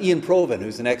to Ian Provan,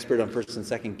 who's an expert on 1st and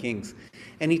 2nd Kings,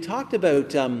 and he talked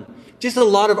about just a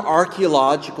lot of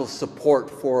archaeological support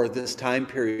for this time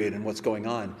period and what's going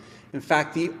on. In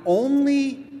fact, the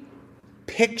only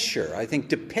picture, I think,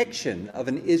 depiction of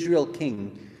an Israel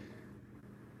king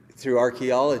through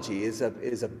archaeology is a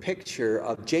picture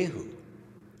of Jehu.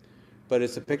 But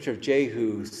it's a picture of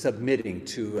Jehu submitting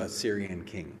to a Syrian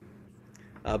king.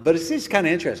 But it's just kind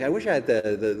of interesting. I wish I had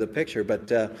the picture,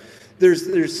 but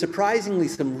there's surprisingly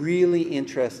some really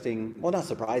interesting, well, not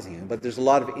surprising, but there's a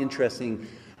lot of interesting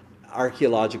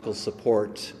archaeological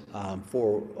support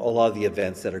for a lot of the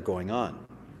events that are going on.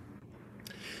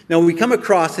 Now, we come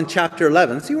across in chapter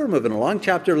 11, see, we're moving along.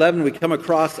 Chapter 11, we come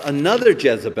across another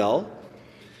Jezebel,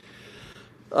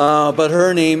 but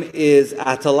her name is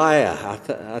Athaliah,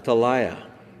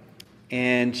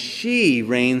 and she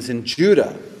reigns in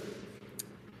Judah.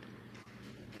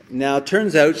 Now, it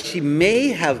turns out she may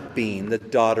have been the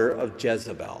daughter of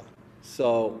Jezebel,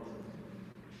 so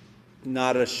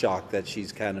not a shock that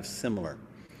she's kind of similar.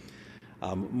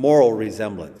 Moral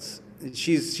resemblance.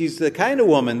 She's the kind of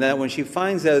woman that when she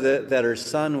finds out that her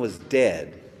son was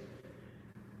dead,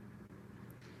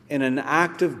 in an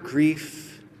act of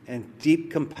grief and deep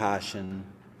compassion,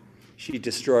 she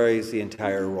destroys the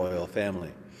entire royal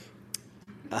family.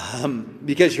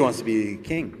 Because she wants to be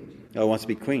king, or wants to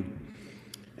be queen.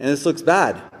 And this looks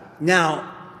bad.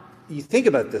 Now, you think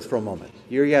about this for a moment.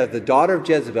 Here you have the daughter of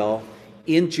Jezebel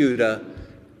in Judah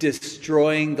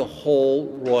destroying the whole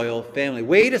royal family.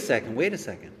 Wait a second.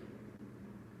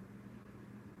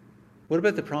 What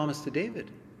about the promise to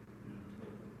David?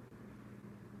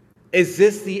 Is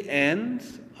this the end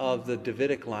of the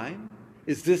Davidic line?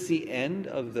 Is this the end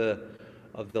of the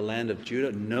land of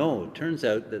Judah? No. It turns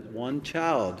out that one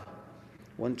child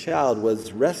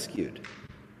was rescued.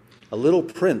 A little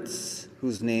prince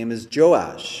whose name is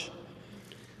Joash,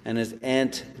 and his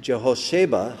aunt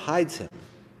Jehosheba hides him.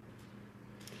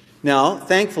 Now,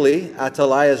 thankfully,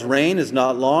 Athaliah's reign is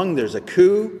not long. There's a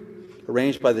coup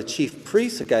arranged by the chief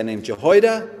priest, a guy named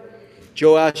Jehoiada.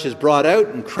 Joash is brought out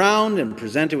and crowned and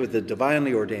presented with the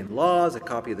divinely ordained laws, a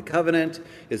copy of the covenant,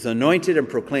 is anointed and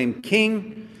proclaimed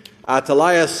king.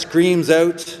 Athaliah screams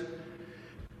out,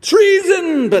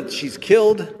 "Treason!" But she's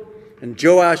killed, and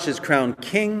Joash is crowned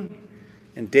king,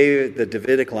 and David, the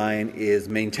Davidic line, is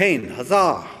maintained.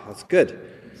 Huzzah! That's good.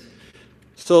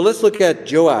 So let's look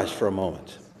at Joash for a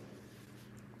moment.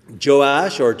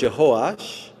 Joash, or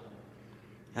Jehoash,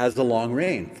 has a long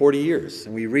reign, 40 years.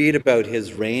 And we read about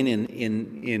his reign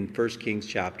in 1 Kings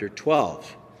chapter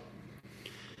 12.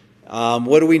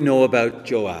 What do we know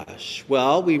about Joash?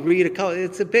 Well, we read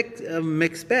it's a bit of a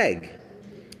mixed bag.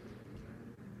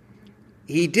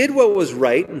 He did what was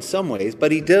right in some ways,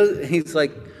 but he's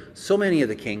like so many of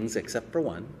the kings, except for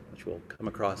one, which we'll come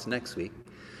across next week.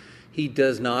 He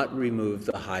does not remove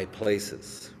the high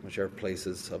places, which are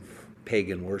places of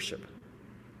pagan worship.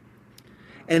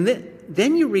 And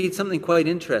then you read something quite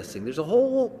interesting. There's a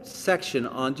whole section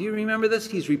on, do you remember this?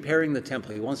 He's repairing the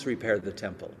temple. He wants to repair the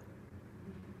temple.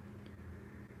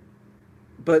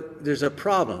 But there's a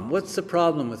problem. What's the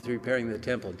problem with repairing the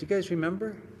temple? Do you guys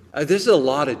remember? This is a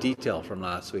lot of detail from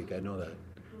last week. I know that.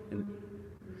 And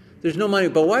there's no money.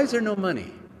 But why is there no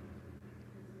money?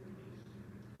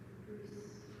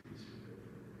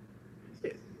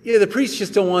 Yeah, the priests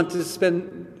just don't want to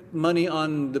spend money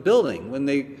on the building when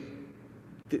they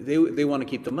want to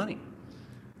keep the money.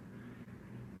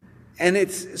 And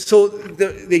it's so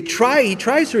he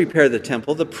tries to repair the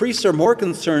temple. The priests are more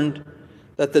concerned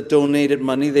that the donated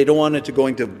money, they don't want it to go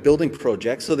into building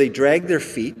projects, so they drag their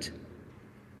feet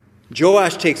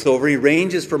Joash takes over. He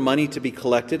arranges for money to be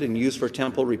collected and used for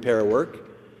temple repair work.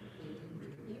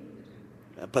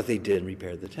 But they did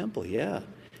repair the temple, yeah.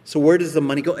 So where does the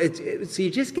money go? So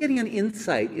you're just getting an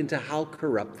insight into how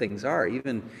corrupt things are,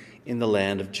 even in the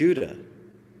land of Judah.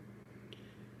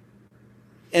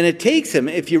 And it takes him,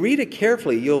 if you read it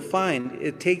carefully, you'll find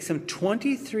it takes him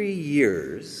 23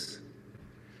 years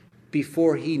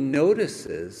before he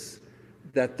notices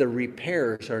that the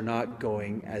repairs are not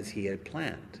going as he had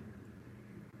planned.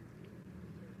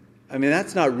 I mean,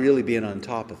 that's not really being on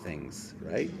top of things,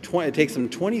 right? It takes him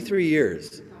 23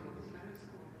 years.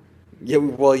 Yeah,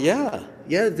 well, yeah,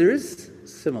 there is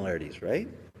similarities, right?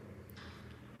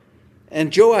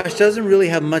 And Joash doesn't really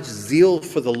have much zeal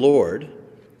for the Lord,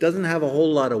 doesn't have a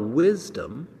whole lot of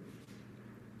wisdom.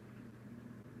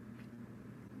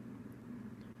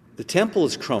 The temple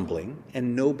is crumbling,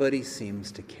 and nobody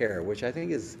seems to care, which I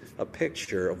think is a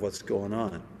picture of what's going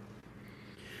on.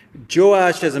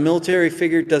 Joash, as a military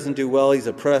figure, doesn't do well. He's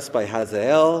oppressed by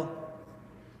Hazael.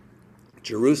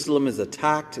 Jerusalem is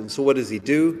attacked, and so what does he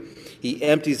do? He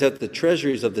empties out the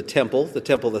treasuries of the temple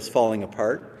that's falling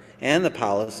apart, and the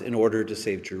palace in order to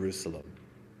save Jerusalem.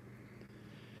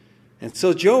 And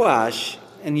so Joash,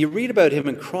 and you read about him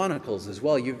in Chronicles as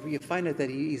well, you find out that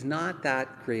he's not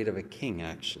that great of a king,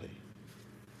 actually.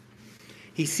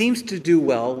 He seems to do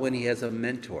well when he has a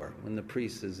mentor, when the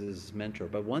priest is his mentor.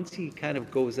 But once he kind of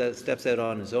steps out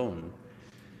on his own,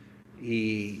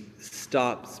 he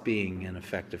stops being an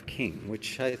effective king,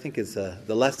 which I think is the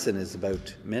lesson is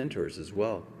about mentors as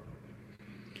well.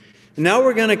 Now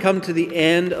we're going to come to the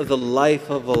end of the life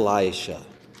of Elisha,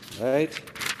 right?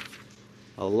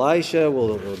 Elisha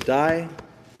will die.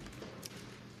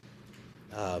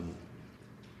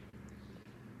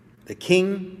 The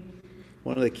king,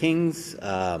 one of the kings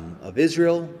of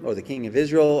Israel, or the king of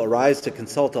Israel, arrives to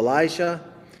consult Elisha.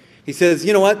 He says,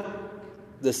 you know what?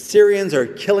 The Syrians are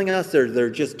killing us. They're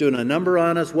just doing a number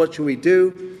on us. What should we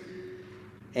do?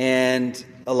 And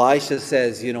Elisha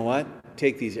says, you know what?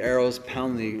 Take these arrows,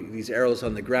 pound these arrows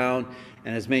on the ground,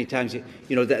 and as many times,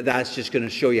 that's just going to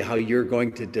show you how you're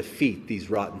going to defeat these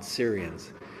rotten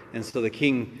Syrians. And so the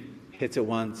king hits it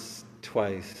once,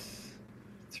 twice,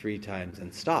 3 times,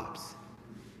 and stops.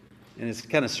 And it's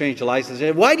kind of strange. Elisha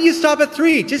said, why do you stop at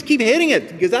 3? Just keep hitting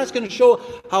it, because that's going to show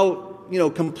how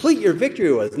complete your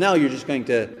victory was. Now you're just going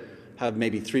to have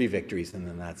maybe 3 victories, and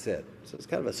then that's it. So it's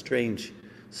kind of a strange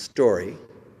story.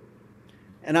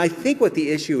 And I think what the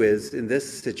issue is in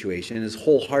this situation is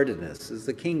wholeheartedness. Is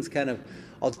the king's kind of,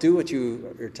 I'll do what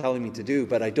you are telling me to do,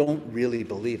 but I don't really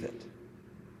believe it.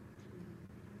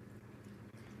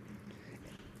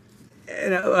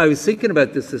 And I was thinking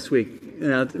about this week.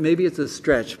 Maybe it's a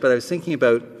stretch, but I was thinking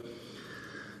about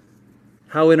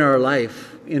how in our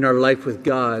life with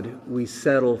God, we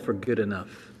settle for good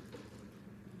enough.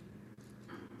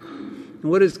 And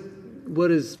what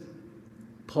does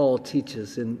Paul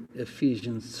teaches in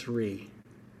Ephesians 3?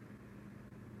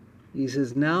 He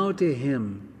says, now to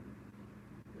him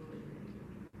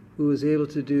who is able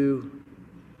to do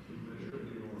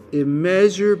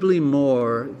immeasurably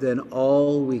more than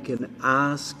all we can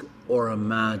ask or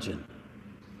imagine.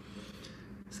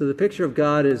 So the picture of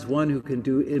God is one who can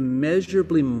do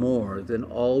immeasurably more than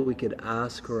all we could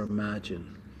ask or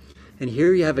imagine. And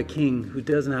here you have a king who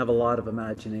doesn't have a lot of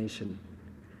imagination.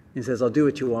 He says, I'll do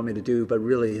what you want me to do, but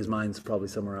really his mind's probably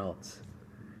somewhere else.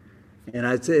 And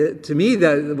I'd say, to me,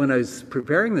 that when I was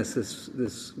preparing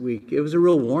this week, it was a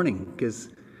real warning, because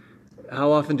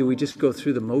how often do we just go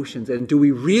through the motions? And do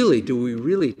we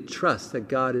really trust that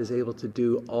God is able to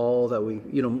do all that we,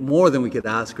 more than we could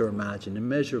ask or imagine,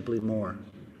 immeasurably more?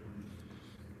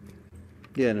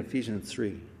 Yeah, in Ephesians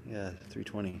 3,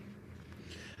 3:20.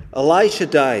 Elisha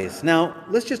dies. Now,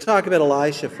 let's just talk about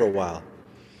Elisha for a while.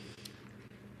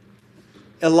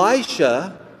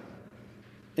 Elisha,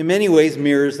 in many ways,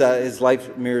 his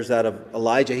life mirrors that of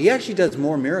Elijah. He actually does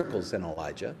more miracles than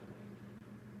Elijah.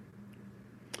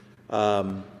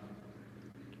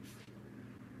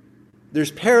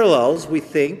 There's parallels, we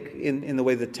think, in the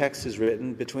way the text is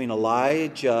written between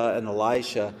Elijah and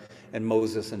Elisha and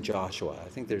Moses and Joshua. I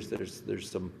think there's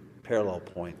some parallel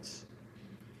points.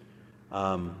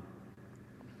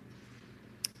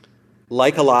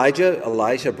 Like Elijah,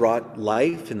 Elisha brought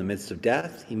life in the midst of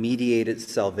death. He mediated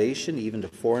salvation even to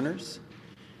foreigners.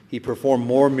 He performed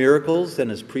more miracles than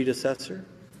his predecessor.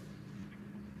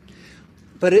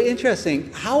 But interesting,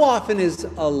 how often is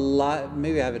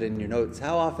maybe I have it in your notes,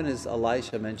 how often is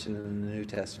Elisha mentioned in the New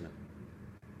Testament?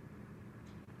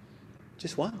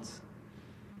 Just once.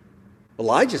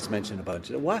 Elijah's mentioned a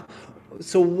bunch.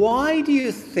 So why do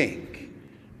you think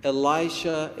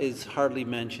Elisha is hardly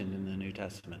mentioned in the New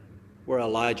Testament? where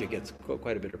Elijah gets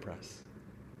quite a bit of press.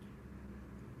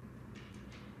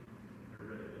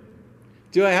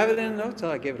 Do I have it in the notes?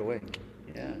 Oh, I gave it away.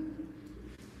 Yeah.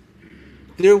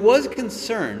 There was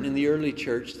concern in the early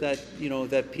church that,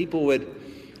 that people would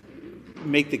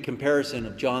make the comparison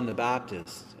of John the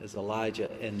Baptist as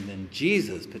Elijah and then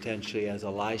Jesus potentially as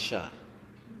Elisha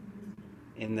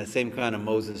in the same kind of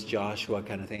Moses, Joshua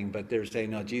kind of thing. But they're saying,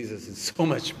 no, Jesus is so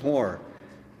much more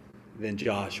than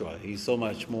Joshua. He's so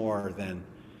much more than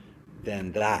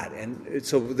that. And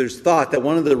so there's thought that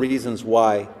one of the reasons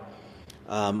why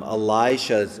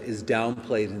Elisha is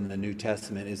downplayed in the New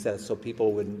Testament is that so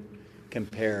people wouldn't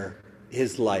compare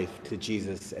his life to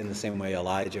Jesus in the same way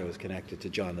Elijah was connected to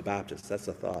John the Baptist. That's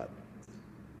a thought.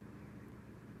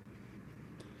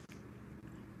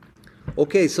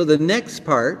 Okay, so the next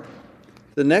part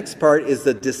is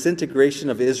the disintegration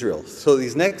of Israel. So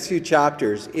these next few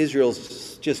chapters,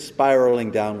 Israel's just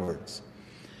spiraling downwards.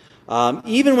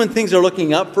 Even when things are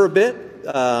looking up for a bit,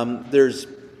 there's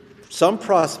some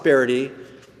prosperity,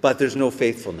 but there's no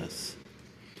faithfulness.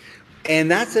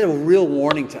 And that's a real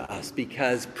warning to us,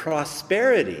 because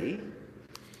prosperity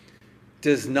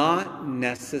does not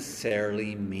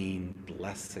necessarily mean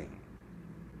blessing.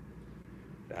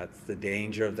 That's the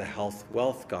danger of the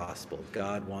health-wealth gospel.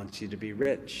 God wants you to be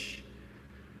rich,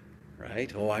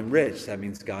 right? Oh, I'm rich. That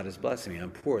means God is blessing me.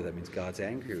 I'm poor. That means God's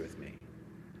angry with me.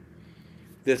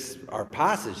 Our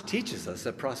passage teaches us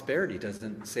that prosperity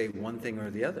doesn't say one thing or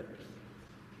the other.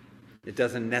 It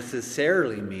doesn't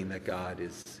necessarily mean that God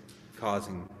is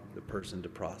causing the person to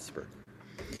prosper.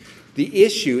 The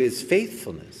issue is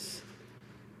faithfulness.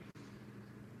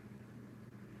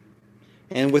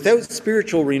 And without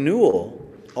spiritual renewal,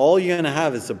 all you're going to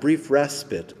have is a brief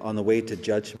respite on the way to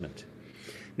judgment.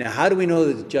 Now, how do we know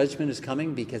that the judgment is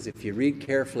coming? Because if you read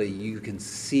carefully, you can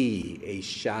see a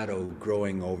shadow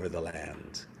growing over the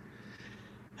land.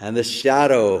 And the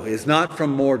shadow is not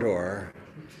from Mordor,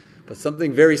 but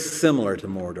something very similar to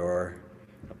Mordor.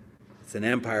 It's an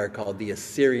empire called the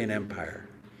Assyrian Empire,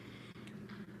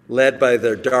 led by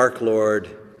their dark lord,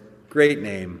 great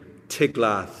name,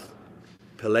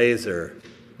 Tiglath-Pileser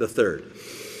III.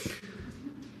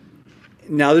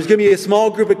 Now, there's going to be a small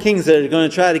group of kings that are going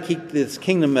to try to keep this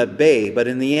kingdom at bay, but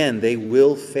in the end, they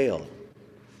will fail.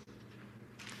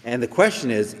 And the question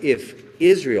is, if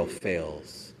Israel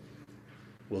fails,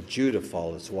 will Judah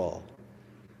fall as well?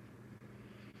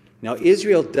 Now,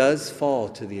 Israel does fall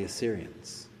to the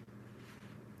Assyrians.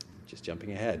 Just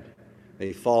jumping ahead.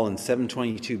 They fall in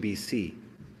 722 BC.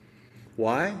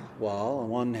 Why? Well, on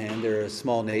one hand, they're a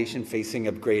small nation facing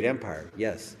a great empire.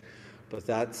 Yes. But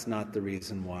that's not the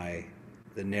reason why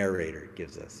the narrator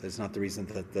gives us. It's not the reason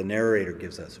that the narrator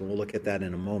gives us. And we'll look at that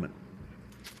in a moment.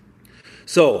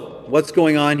 So, what's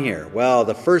going on here? Well,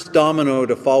 the first domino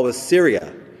to fall was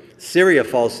Syria. Syria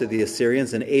falls to the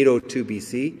Assyrians in 802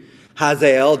 BC.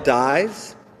 Hazael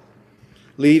dies,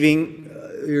 leaving,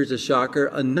 here's a shocker,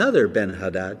 another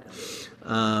Ben-Hadad,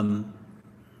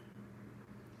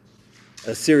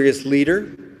 Assyria's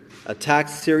leader,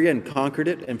 attacks Syria and conquered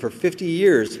it. And for 50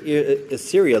 years,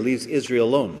 Assyria leaves Israel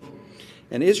alone.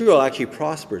 And Israel actually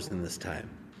prospers in this time.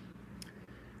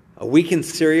 A weakened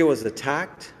Syria was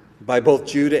attacked by both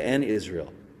Judah and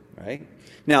Israel. Right?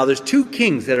 Now, there's two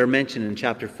kings that are mentioned in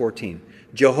chapter 14.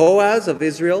 Jehoaz of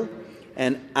Israel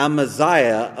and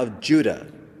Amaziah of Judah.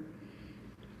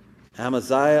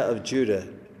 Amaziah of Judah.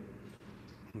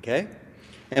 Okay?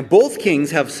 And both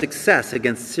kings have success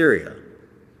against Syria.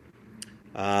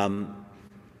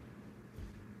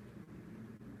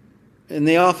 And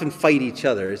they often fight each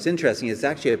other. It's interesting. It's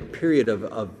actually a period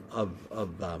of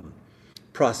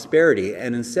prosperity.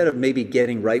 And instead of maybe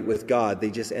getting right with God, they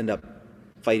just end up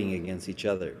fighting against each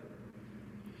other.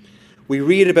 We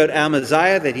read about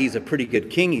Amaziah that he's a pretty good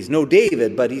king. He's no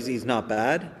David, but he's not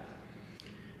bad.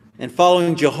 And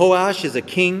following Jehoash is a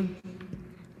king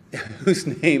whose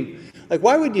name,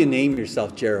 why would you name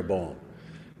yourself Jeroboam?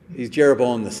 He's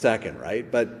Jeroboam the second, right?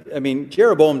 But,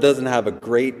 Jeroboam doesn't have a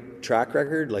great track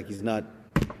record. He's not,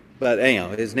 but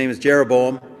anyhow, his name is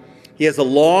Jeroboam. He has a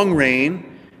long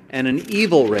reign and an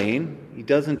evil reign. He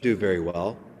doesn't do very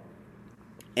well.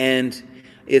 And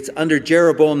it's under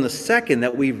Jeroboam II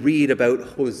that we read about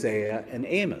Hosea and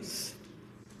Amos.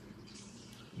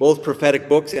 Both prophetic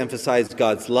books emphasize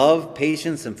God's love,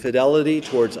 patience, and fidelity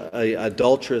towards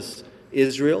adulterous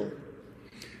Israel.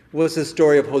 What's the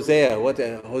story of Hosea?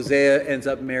 Hosea ends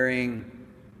up marrying,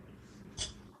 you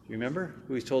remember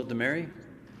who he's told to marry?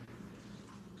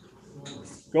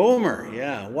 Gomer,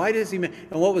 yeah. Why does he marry?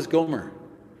 And what was Gomer?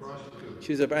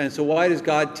 Prostitute. And so why does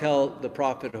God tell the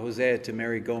prophet Hosea to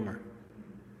marry Gomer?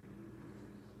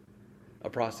 A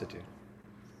prostitute.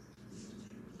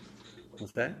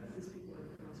 What's that?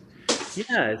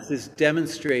 Yeah, it's this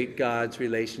demonstrate God's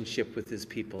relationship with his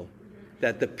people,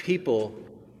 that the people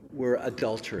were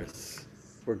adulterous,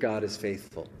 where God is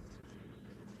faithful.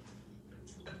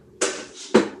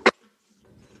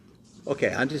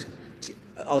 Okay,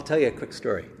 I'll tell you a quick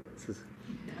story.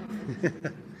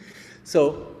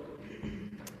 So,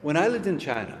 when I lived in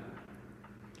China,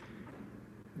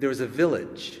 there was a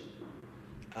village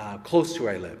close to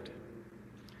where I lived.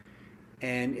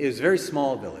 And it was a very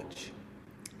small village.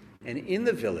 And in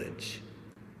the village,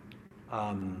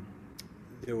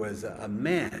 there was a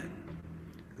man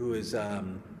who was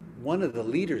one of the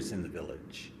leaders in the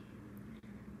village.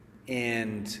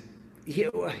 And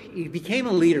he became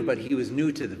a leader, but he was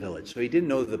new to the village, so he didn't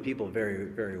know the people very,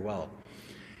 very well.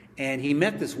 And he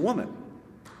met this woman.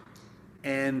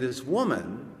 And this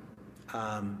woman,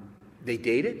 they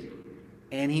dated,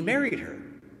 and he married her.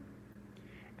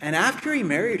 And after he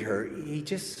married her, he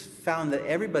just found that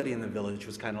everybody in the village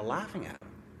was kind of laughing at him.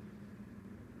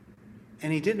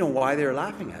 And he didn't know why they were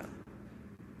laughing at him.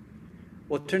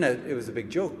 Well, it turned out it was a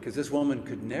big joke, because this woman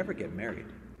could never get married,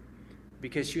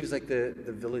 because she was like the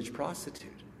village prostitute,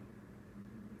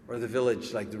 or the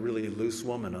village, like the really loose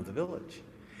woman of the village.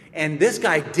 And this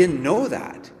guy didn't know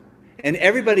that. And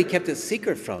everybody kept it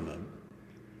secret from him.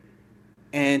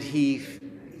 And he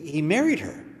married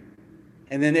her.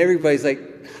 And then everybody's like,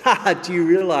 ha, do you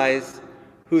realize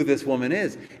who this woman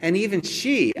is? And even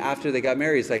she, after they got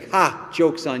married, is like, ha,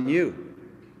 joke's on you.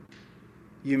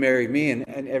 You married me,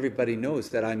 and everybody knows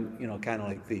that I'm, kind of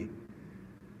like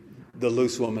the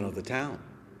loose woman of the town.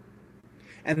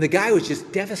 And the guy was just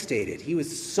devastated. He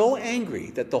was so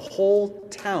angry that the whole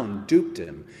town duped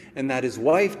him and that his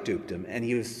wife duped him. And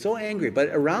he was so angry. But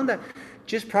around that,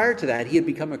 just prior to that, he had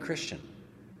become a Christian.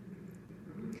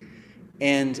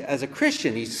 And as a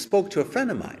Christian, he spoke to a friend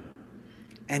of mine.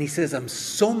 And he says, I'm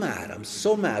so mad.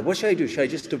 What should I do? Should I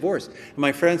just divorce? And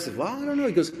my friend says, well, I don't know.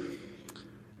 He goes,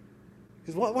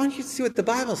 why don't you see what the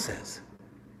Bible says?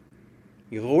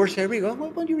 You go, well, where should I read? Well, why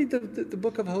don't you read the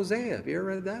book of Hosea? Have you ever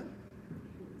read that?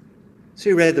 So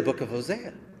he read the book of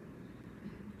Hosea,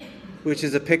 which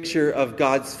is a picture of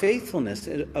God's faithfulness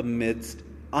amidst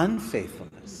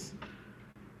unfaithfulness.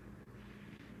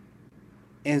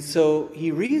 And so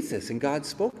he reads this, and God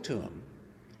spoke to him.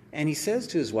 And he says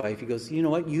to his wife, he goes, you know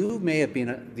what? You may have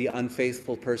been the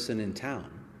unfaithful person in town,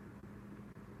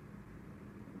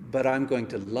 but I'm going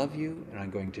to love you, and I'm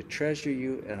going to treasure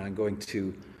you, and I'm going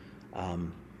to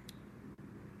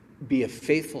be a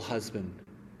faithful husband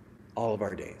all of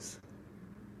our days.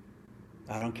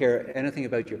 I don't care anything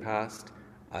about your past.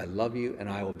 I love you, and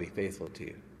I will be faithful to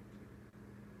you.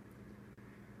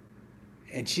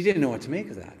 And she didn't know what to make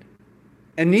of that.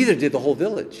 And neither did the whole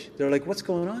village. They're like, what's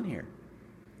going on here?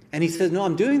 And he says, no,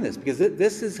 I'm doing this because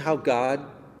this is how God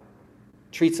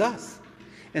treats us.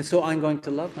 And so I'm going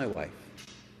to love my wife.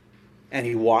 And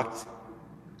he walked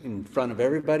in front of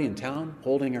everybody in town,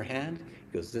 holding her hand.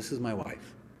 He goes, this is my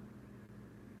wife.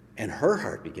 And her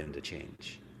heart began to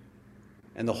change.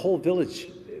 And the whole village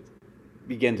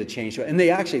began to change. And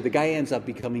the guy ends up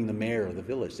becoming the mayor of the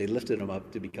village. They lifted him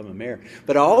up to become a mayor.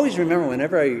 But I always remember,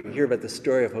 whenever I hear about the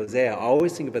story of Hosea, I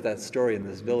always think about that story in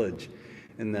this village,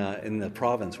 in the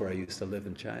province where I used to live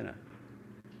in China.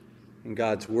 And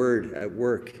God's word at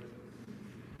work.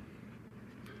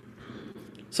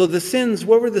 So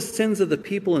what were the sins of the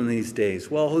people in these days?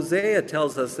 Well, Hosea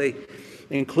tells us they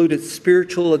included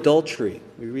spiritual adultery.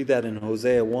 We read that in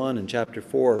Hosea 1 and chapter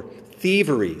 4.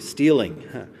 Thievery, stealing,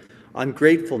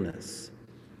 ungratefulness.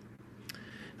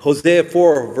 Hosea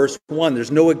 4, verse 1,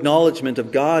 there's no acknowledgement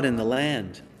of God in the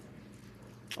land.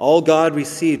 All God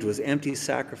received was empty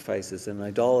sacrifices and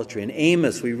idolatry. In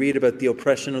Amos, we read about the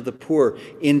oppression of the poor,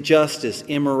 injustice,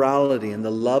 immorality, and the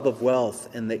love of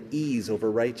wealth, and the ease over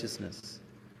righteousness.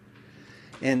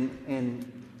 And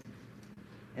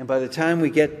by the time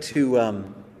we get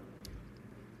to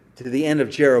the end of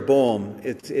Jeroboam,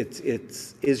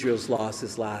 it's Israel's lost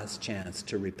its last chance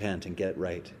to repent and get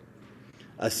right.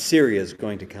 Assyria is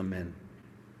going to come in.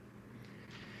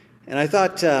 And I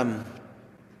thought,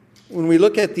 when we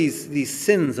look at these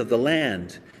sins of the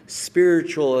land,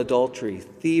 spiritual adultery,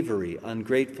 thievery,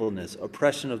 ungratefulness,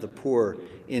 oppression of the poor,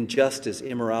 injustice,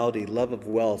 immorality, love of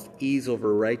wealth, ease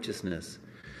over righteousness,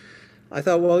 I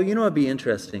thought, well, it'd be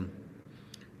interesting.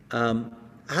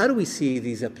 How do we see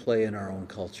these at play in our own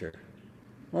culture?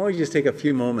 Why don't we just take a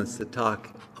few moments to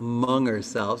talk among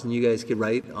ourselves, and you guys can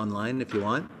write online if you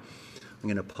want. I'm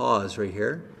going to pause right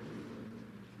here.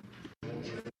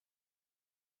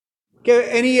 Okay,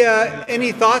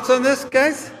 any thoughts on this,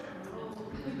 guys?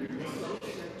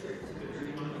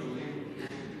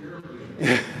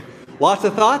 Lots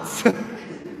of thoughts?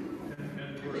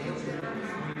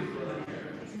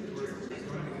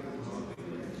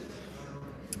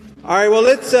 All right, well,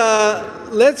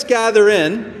 let's gather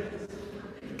in.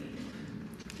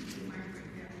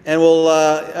 And we'll,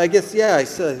 I guess we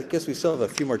still have a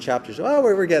few more chapters. Oh,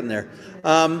 we're getting there.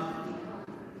 How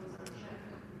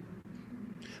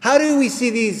do we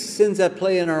see these sins at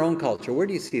play in our own culture? Where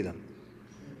do you see them?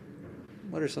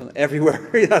 What are some? Everywhere.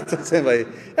 That's what I'm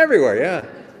saying. Everywhere, yeah.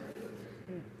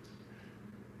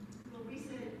 Well, we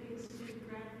said instant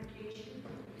gratification.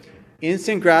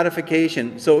 Instant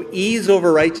gratification. So ease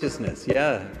over righteousness.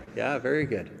 Yeah, very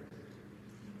good.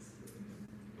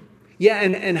 Yeah,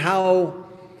 and how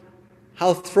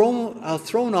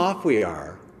thrown off we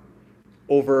are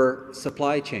over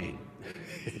supply chain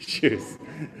issues.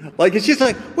 Like, it's just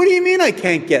like, what do you mean I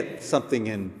can't get something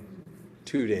in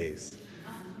 2 days?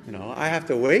 I have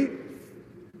to wait?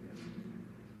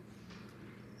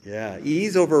 Yeah,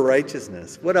 ease over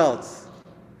righteousness. What else?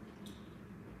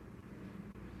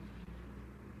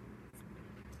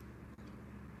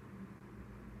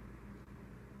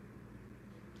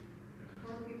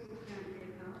 Poor people can't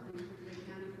get housing because they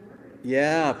can't afford it.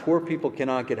 Yeah, poor people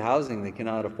cannot get housing. They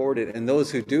cannot afford it. And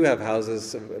those who do have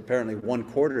houses, apparently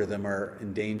 1/4 of them are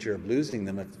in danger of losing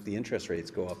them if the interest rates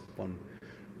go up one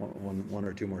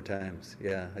or two more times.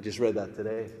 Yeah, I just read that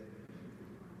today.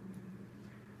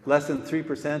 Less than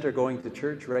 3% are going to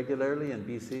church regularly in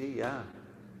BC. Yeah,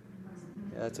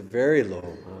 it's a very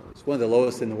low. It's one of the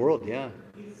lowest in the world. Yeah.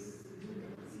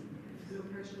 The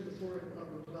oppression of the poor and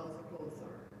love of wealth both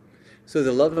are. So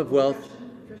the love of wealth.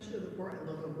 Oppression of the poor and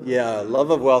love of wealth. Yeah,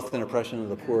 love of wealth and oppression of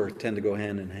the poor tend to go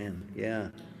hand in hand. Yeah.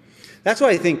 That's why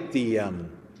I think the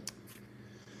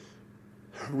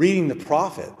reading the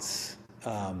prophets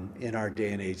in our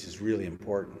day and age is really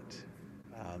important.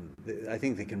 I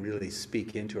think they can really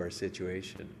speak into our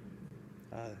situation.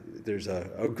 There's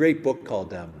a great book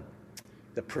called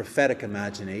The Prophetic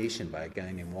Imagination by a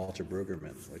guy named Walter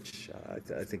Brueggemann, which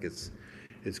I think is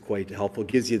quite helpful. It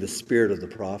gives you the spirit of the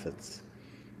prophets.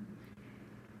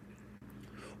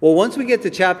 Well, once we get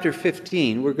to chapter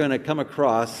 15, we're going to come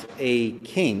across a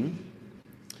king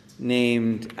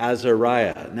named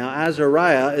Azariah. Now,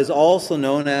 Azariah is also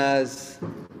known as...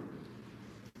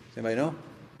 Does anybody know?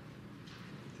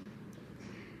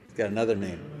 He's got another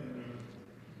name.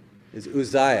 It's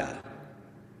Uzziah.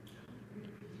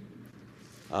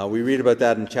 We read about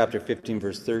that in chapter 15,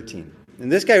 verse 13.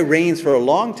 And this guy reigns for a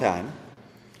long time,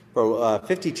 for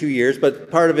 52 years, but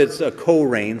part of it's a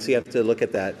co-reign, so you have to look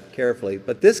at that carefully.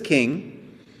 But this king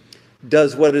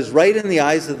does what is right in the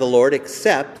eyes of the Lord,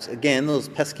 except, again, those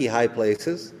pesky high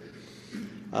places.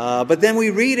 But then we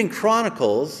read in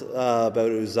Chronicles about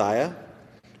Uzziah,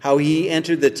 how he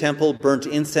entered the temple, burnt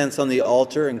incense on the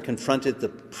altar, and confronted the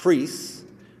priests,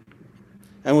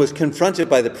 and was confronted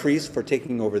by the priests for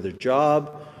taking over their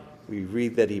job. We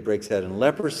read that he breaks out in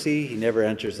leprosy. He never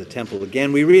enters the temple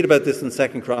again. We read about this in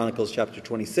 2 Chronicles chapter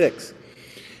 26.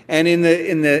 And in the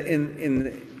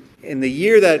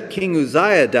year that King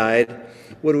Uzziah died,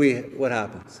 what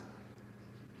happens?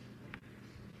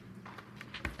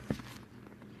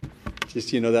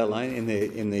 Just that line?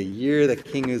 In the year that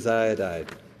King Uzziah died.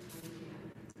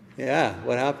 Yeah,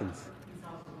 what happens?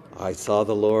 I saw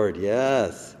the Lord,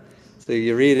 yes. So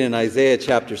you read in Isaiah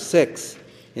chapter 6,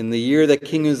 in the year that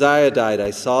King Uzziah died,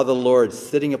 I saw the Lord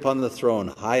sitting upon the throne,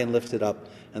 high and lifted up,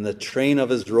 and the train of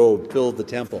his robe filled the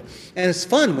temple. And it's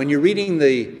fun when you're reading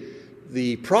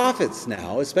the prophets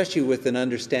now, especially with an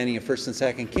understanding of 1st and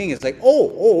 2nd King. It's like,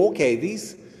 okay,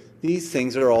 these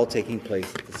things are all taking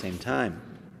place at the same time.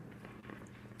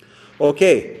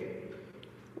 Okay,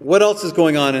 what else is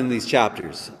going on in these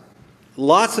chapters?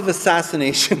 Lots of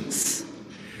assassinations.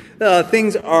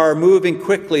 Things are moving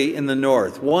quickly in the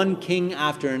north. One king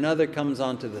after another comes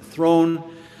onto the throne.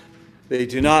 They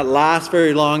do not last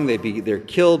very long. They're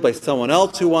killed by someone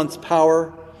else who wants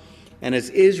power. And as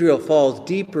Israel falls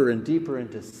deeper and deeper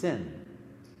into sin.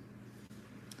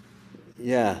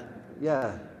 Yeah.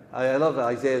 I love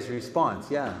Isaiah's response.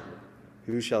 Yeah.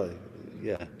 Who shall I?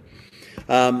 Yeah.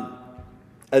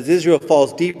 As Israel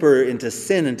falls deeper into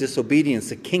sin and disobedience,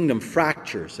 the kingdom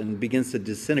fractures and begins to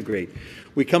disintegrate.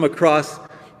 We come across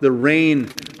the reign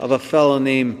of a fellow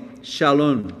named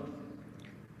Shallum.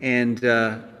 And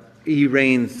he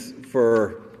reigns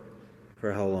for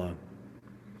how long?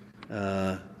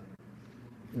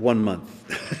 1 month.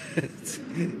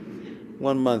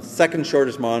 1 month. Second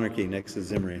shortest monarchy next to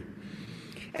Zimri.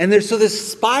 And there's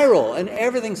this spiral and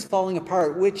everything's falling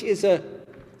apart, which is I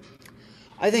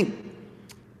think,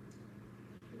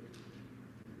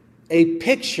 a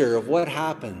picture of what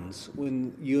happens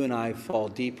when you and I fall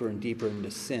deeper and deeper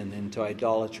into sin, into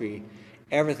idolatry.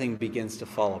 Everything begins to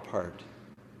fall apart.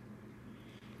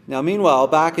 Now, meanwhile,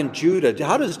 back in Judah,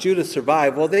 how does Judah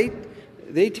survive? Well, they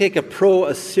take a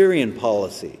pro-Assyrian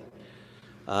policy.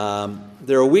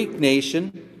 They're a weak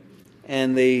nation,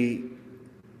 and they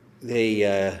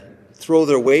throw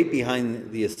their weight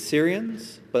behind the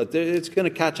Assyrians, but it's going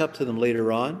to catch up to them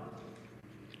later on.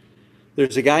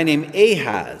 There's a guy named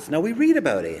Ahaz. Now, we read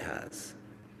about Ahaz.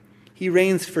 He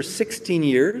reigns for 16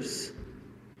 years.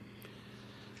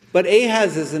 But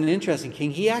Ahaz is an interesting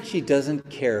king. He actually doesn't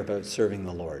care about serving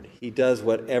the Lord. He does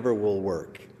whatever will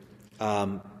work.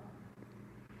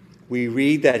 We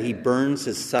read that he burns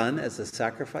his son as a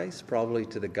sacrifice, probably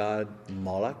to the god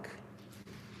Moloch.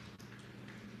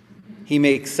 He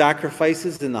makes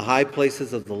sacrifices in the high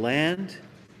places of the land.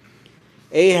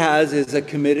 Ahaz is a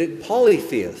committed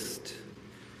polytheist.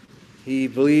 He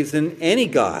believes in any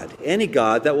god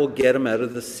that will get him out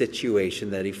of the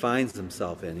situation that he finds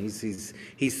himself in.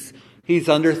 He's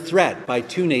under threat by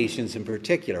two nations in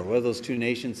particular. What are those two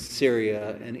nations?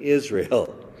 Syria and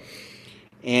Israel.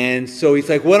 And so he's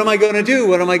like, what am I going to do?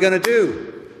 What am I going to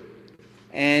do?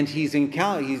 And he's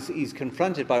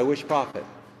confronted by which prophet?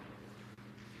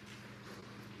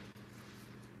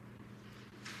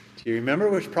 Do you remember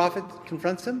which prophet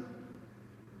confronts him?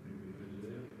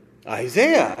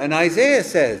 Isaiah. And Isaiah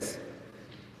says,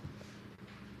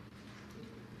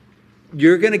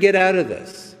 you're going to get out of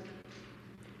this.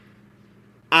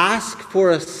 Ask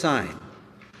for a sign.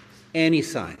 Any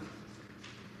sign.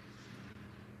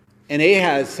 And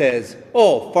Ahaz says,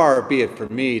 oh, far be it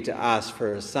from me to ask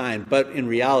for a sign. But in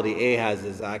reality, Ahaz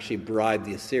has actually bribed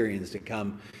the Assyrians to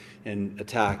come and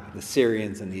attack the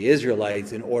Syrians and the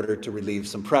Israelites in order to relieve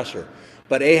some pressure.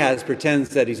 But Ahaz pretends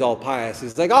that he's all pious.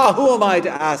 He's like, who am I to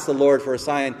ask the Lord for a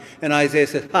sign? And Isaiah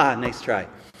says, nice try.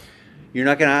 You're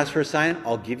not going to ask for a sign?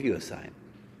 I'll give you a sign.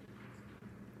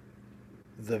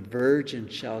 The virgin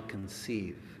shall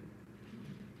conceive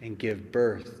and give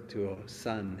birth to a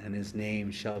son, and his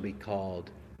name shall be called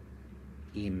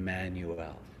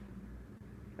Emmanuel.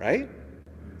 Right?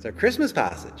 It's a Christmas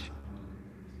passage.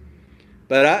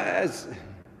 But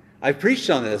I've preached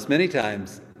on this many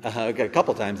times, a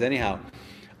couple times anyhow.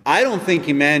 I don't think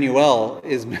Emmanuel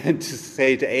is meant to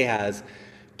say to Ahaz,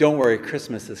 don't worry,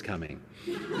 Christmas is coming.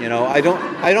 I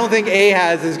don't think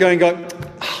Ahaz is going to go,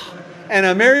 and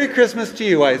a Merry Christmas to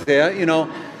you, Isaiah.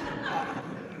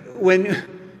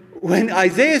 When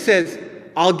Isaiah says,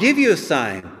 I'll give you a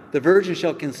sign, the virgin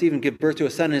shall conceive and give birth to a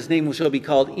son, and his name shall be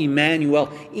called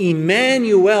Emmanuel.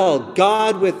 Emmanuel,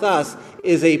 God with us,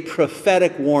 is a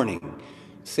prophetic warning,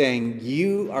 saying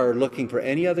you are looking for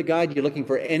any other God, you're looking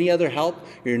for any other help,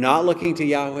 you're not looking to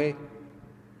Yahweh.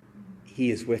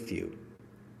 He is with you,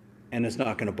 and it's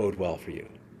not going to bode well for you.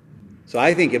 So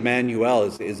I think Emmanuel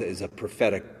is a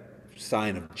prophetic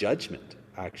sign of judgment,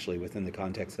 actually, within the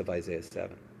context of Isaiah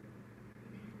 7.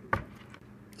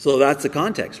 So that's the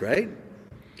context, right?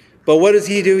 But what does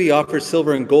he do? He offers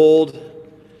silver and gold.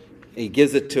 He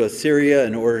gives it to Assyria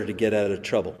in order to get out of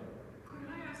trouble. Could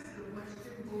I ask a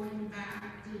question going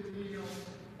back to,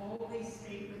 all these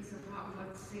statements about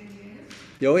what sin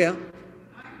is? Oh, yeah.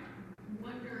 I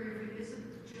wonder if it isn't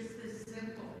just this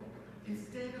simple.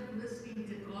 Instead of listening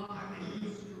to God and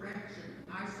His direction,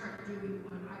 I start doing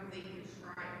what I think is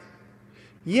right.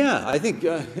 Yeah, I think.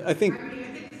 I think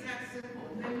it's that simple.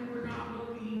 Then we're not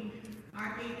looking.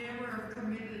 I may never have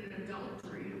committed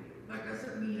adultery, but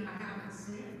doesn't mean I haven't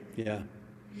sinned. Yeah.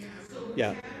 Yeah. So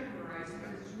Yeah. categorize,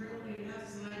 but it's really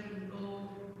us letting go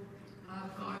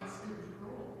of God's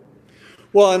control.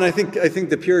 Well, and I think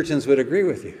the Puritans would agree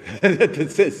with you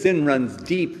that sin runs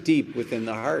deep, deep within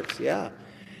the hearts. Yeah,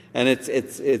 and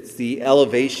it's the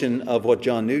elevation of what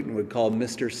John Newton would call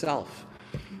Mr. Self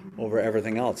over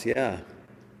everything else. Yeah.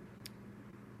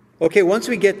 Okay, once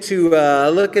we get to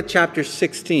look at chapter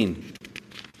 16.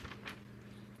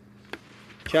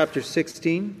 Chapter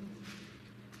 16.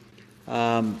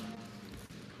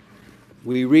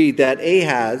 We read that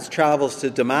Ahaz travels to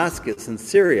Damascus in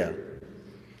Syria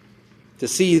to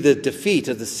see the defeat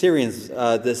of the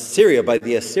Syria by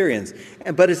the Assyrians.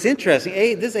 But it's interesting.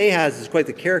 This Ahaz is quite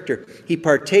the character. He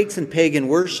partakes in pagan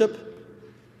worship.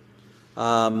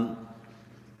 And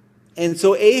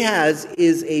so Ahaz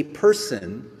is a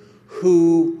person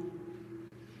who,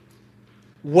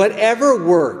 whatever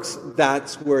works,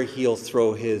 that's where he'll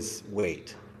throw his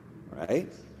weight, right?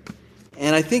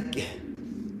 And I think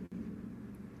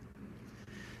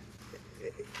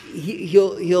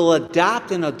he'll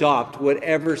adapt and adopt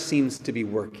whatever seems to be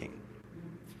working.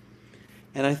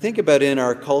 And I think about in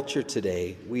our culture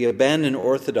today, we abandon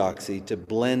orthodoxy to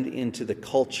blend into the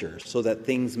culture so that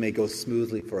things may go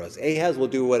smoothly for us. Ahaz will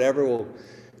do whatever will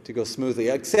to go smoothly,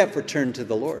 except for turn to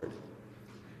the Lord.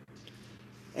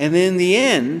 And in the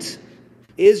end,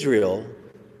 Israel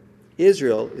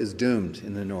is doomed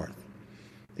in the north.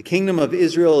 The kingdom of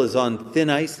Israel is on thin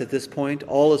ice at this point.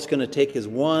 All it's going to take is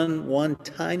one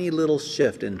tiny little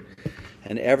shift, and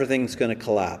everything's going to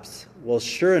collapse. Well,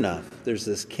 sure enough, there's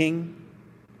this King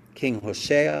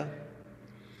Hoshea.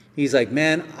 He's like,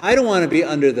 man, I don't want to be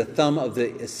under the thumb of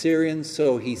the Assyrians,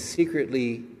 so he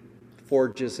secretly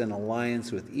forges an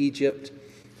alliance with Egypt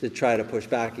to try to push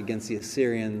back against the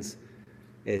Assyrians.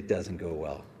 It doesn't go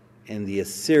well. And the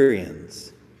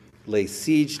Assyrians lay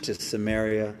siege to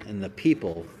Samaria, and the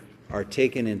people are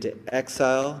taken into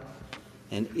exile,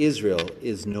 and Israel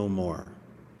is no more.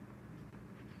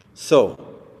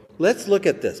 So, let's look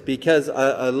at this, because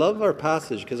I love our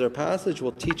passage, because our passage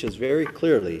will teach us very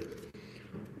clearly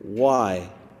why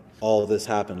all this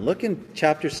happened. Look in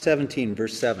chapter 17,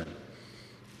 verse 7.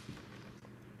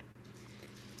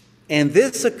 And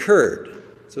this occurred,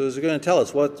 so it's going to tell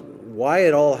us why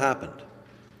it all happened.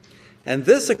 And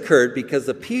this occurred because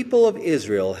the people of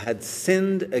Israel had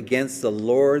sinned against the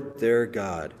Lord their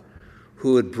God,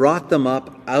 who had brought them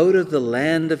up out of the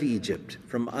land of Egypt,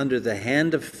 from under the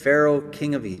hand of Pharaoh,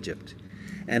 king of Egypt,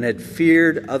 and had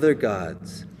feared other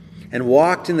gods, and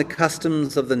walked in the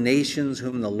customs of the nations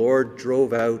whom the Lord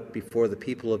drove out before the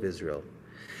people of Israel,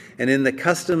 and in the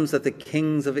customs that the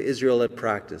kings of Israel had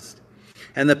practiced.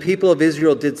 And the people of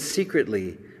Israel did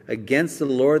secretly against the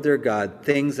Lord their God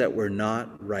things that were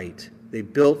not right. They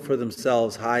built for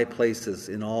themselves high places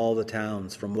in all the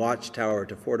towns, from watchtower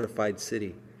to fortified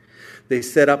city. They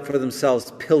set up for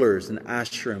themselves pillars and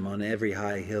Asherim on every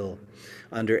high hill,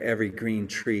 under every green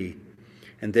tree.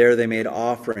 And there they made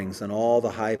offerings on all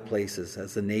the high places,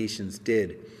 as the nations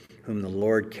did, whom the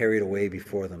Lord carried away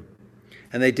before them.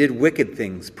 And they did wicked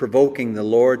things, provoking the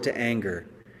Lord to anger.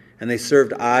 And they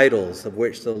served idols, of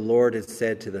which the Lord had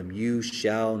said to them, "You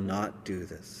shall not do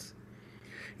this."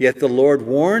 Yet the Lord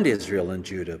warned Israel and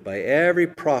Judah by every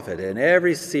prophet and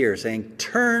every seer, saying,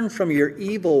 "Turn from your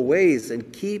evil ways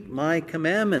and keep my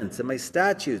commandments and my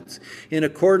statutes, in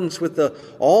accordance with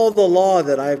all the law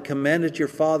that I have commanded your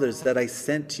fathers, that I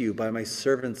sent to you by my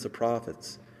servants the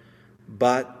prophets."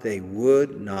 But they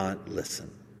would not listen,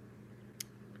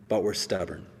 but were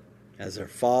stubborn, as their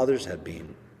fathers had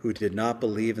been, who did not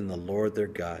believe in the Lord their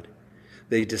God.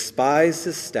 They despised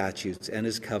his statutes and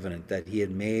his covenant that he had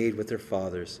made with their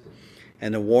fathers,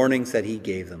 and the warnings that he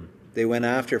gave them. They went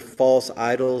after false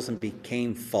idols and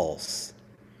became false.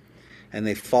 And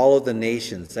they followed the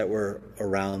nations that were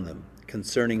around them,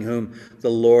 concerning whom the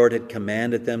Lord had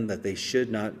commanded them that they should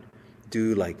not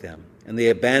do like them. And they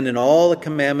abandoned all the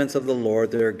commandments of the Lord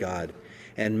their God,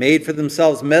 and made for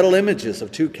themselves metal images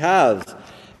of 2 calves.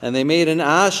 And they made an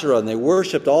Asherah, and they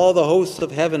worshipped all the hosts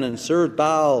of heaven, and served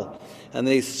Baal. And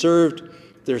they served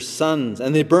their sons,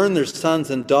 and they burned their sons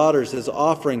and daughters as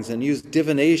offerings, and used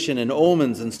divination and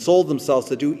omens, and sold themselves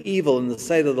to do evil in the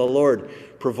sight of the Lord,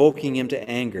 provoking him to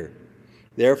anger.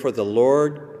 Therefore the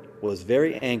Lord was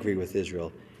very angry with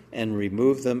Israel, and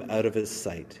removed them out of his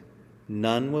sight.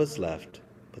 None was left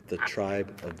but the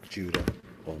tribe of Judah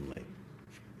only.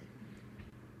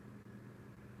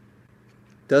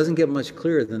 Doesn't get much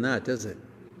clearer than that, does it?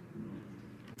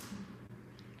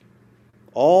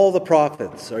 All the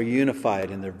prophets are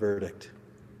unified in their verdict.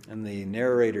 And the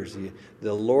narrators,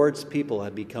 the Lord's people,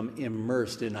 had become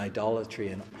immersed in idolatry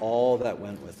and all that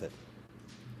went with it.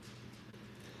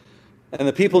 And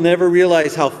the people never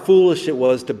realized how foolish it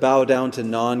was to bow down to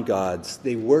non-gods.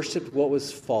 They worshipped what was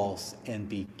false and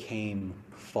became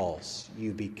false.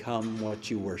 You become what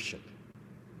you worship.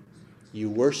 You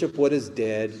worship what is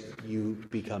dead, you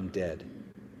become dead.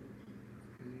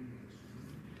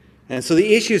 And so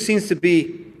the issue seems to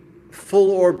be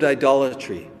full-orbed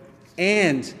idolatry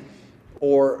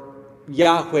or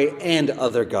Yahweh and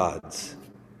other gods.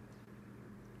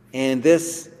 And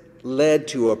this led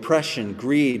to oppression,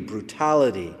 greed,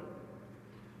 brutality.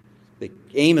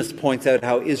 Amos points out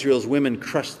how Israel's women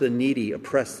crush the needy,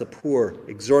 oppress the poor,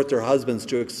 exhort their husbands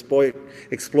to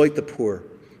exploit the poor.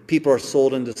 People are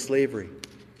sold into slavery.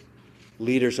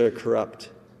 Leaders are corrupt.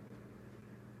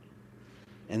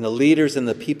 And the leaders and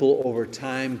the people over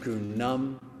time grew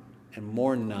numb and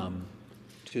more numb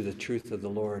to the truth of the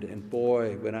Lord. And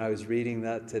boy, when I was reading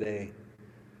that today,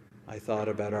 I thought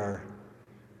about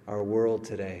our world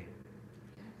today.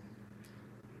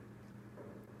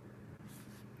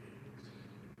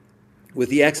 With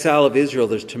the exile of Israel,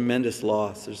 there's tremendous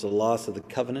loss. There's a loss of the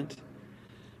covenant,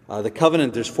 The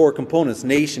covenant, there's 4 components: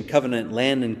 nation, covenant,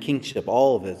 land, and kingship.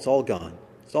 All of it. It's all gone.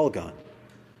 It's all gone.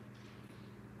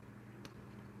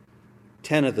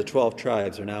 10 of the 12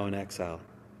 tribes are now in exile.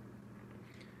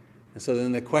 And so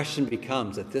then the question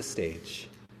becomes at this stage,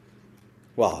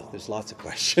 well, there's lots of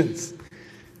questions.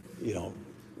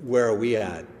 Where are we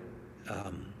at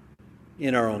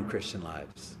in our own Christian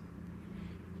lives?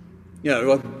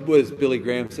 What was Billy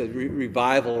Graham said,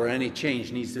 revival or any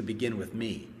change needs to begin with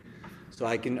me. So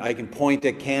I can point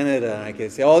at Canada and I can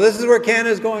say, oh, this is where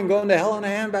Canada's going to hell in a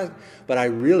handbasket. But I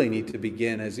really need to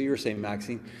begin, as you were saying,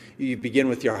 Maxine, you begin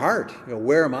with your heart.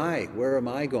 Where am I? Where am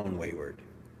I going wayward?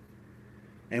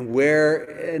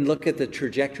 And look at the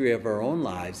trajectory of our own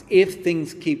lives. If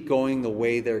things keep going the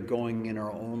way they're going in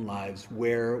our own lives,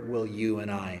 where will you and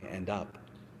I end up?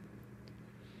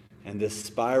 And this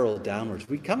spiral downwards.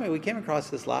 We came across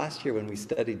this last year when we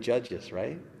studied Judges,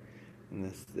 right?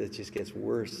 And it just gets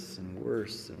worse and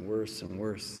worse and worse and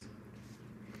worse.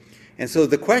 And so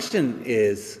the question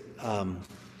is,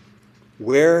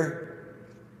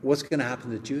 what's going to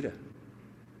happen to Judah?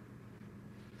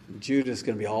 Judah's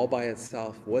going to be all by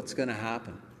itself. What's going to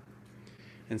happen?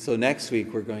 And so next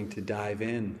week we're going to dive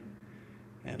in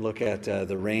and look at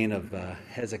the reign of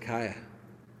Hezekiah.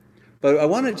 But I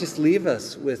want to just leave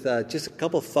us with just a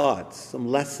couple thoughts, some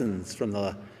lessons from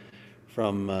the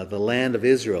land of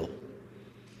Israel.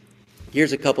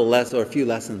 Here's a few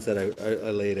lessons that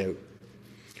I laid out.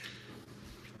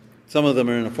 Some of them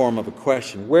are in the form of a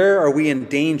question. Where are we in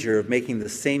danger of making the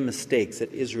same mistakes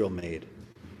that Israel made?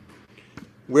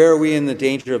 Where are we in the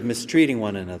danger of mistreating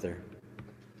one another?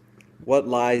 What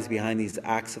lies behind these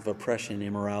acts of oppression,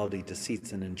 immorality,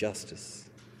 deceits, and injustice?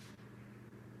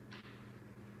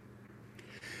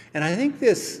 And I think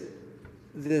this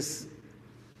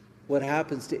what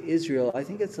happens to Israel, I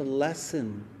think it's a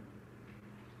lesson.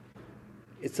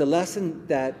 It's a lesson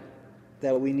that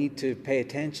we need to pay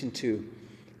attention to.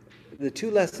 The 2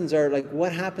 lessons are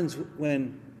what happens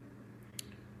when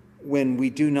we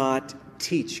do not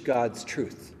teach God's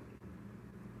truth.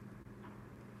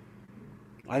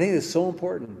 I think it's so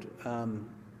important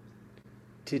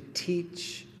to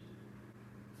teach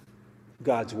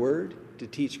God's word, to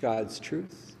teach God's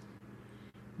truth,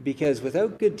 because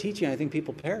without good teaching, I think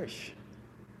people perish.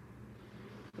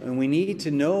 And we need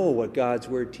to know what God's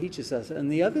word teaches us.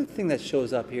 And the other thing that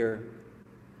shows up here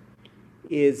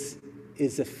is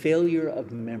a failure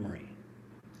of memory.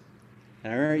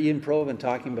 And I remember Ian Provan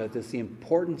talking about this, the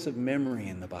importance of memory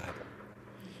in the Bible.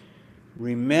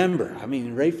 Remember,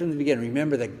 right from the beginning,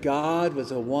 remember that God was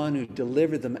the one who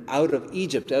delivered them out of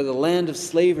Egypt, out of the land of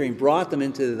slavery, and brought them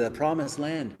into the promised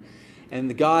land.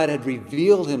 And God had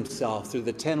revealed himself through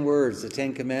the 10 words, the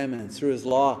 10 commandments, through his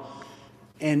law.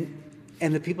 And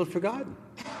the people had forgotten.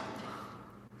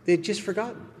 They'd just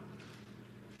forgotten.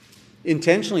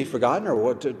 Intentionally forgotten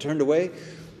or turned away.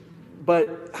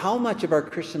 But how much of our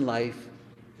Christian life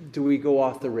do we go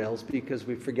off the rails because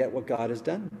we forget what God has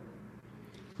done?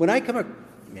 When I come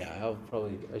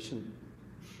I shouldn't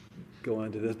go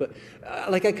into this, but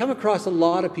I come across a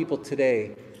lot of people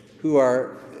today who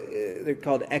are, they're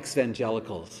called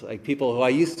ex-evangelicals, like people who I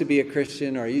used to be a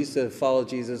Christian or I used to follow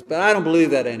Jesus, but I don't believe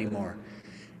that anymore.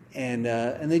 And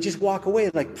they just walk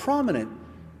away like prominent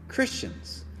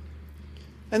Christians.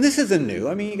 And this isn't new.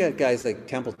 You got guys like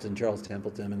Charles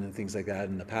Templeton and things like that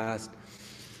in the past.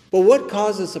 But what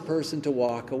causes a person to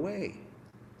walk away?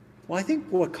 Well, I think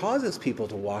what causes people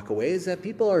to walk away is that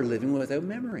people are living without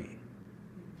memory.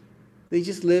 They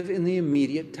just live in the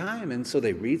immediate time. And so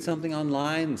they read something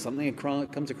online and something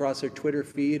comes across their Twitter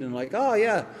feed and oh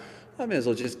yeah, I may as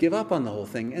well just give up on the whole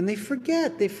thing. And they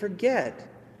forget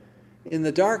in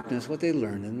the darkness what they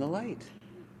learned in the light.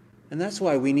 And that's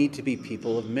why we need to be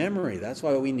people of memory. That's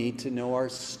why we need to know our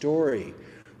story,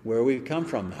 where we've come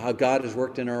from, how God has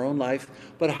worked in our own life,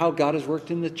 but how God has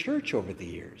worked in the church over the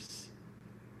years.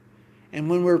 And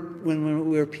when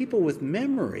we're people with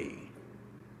memory,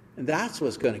 and that's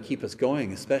what's going to keep us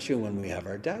going, especially when we have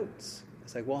our doubts.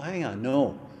 It's well, hang on,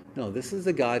 no, this is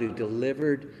the God who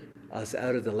delivered us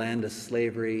out of the land of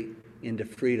slavery into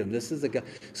freedom. This is the God.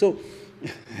 So,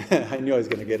 I knew I was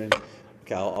going to get in.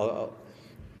 Okay,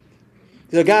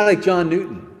 there's a guy like John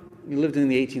Newton. He lived in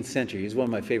the 18th century. He's one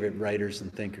of my favorite writers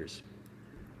and thinkers.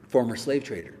 Former slave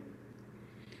trader.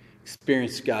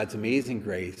 Experienced God's amazing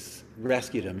grace,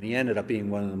 rescued him, and he ended up being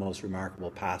one of the most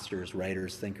remarkable pastors,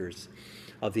 writers, thinkers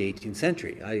of the 18th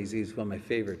century. He's one of my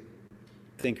favorite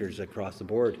thinkers across the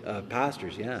board.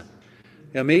 Pastors, yeah.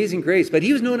 Amazing grace. But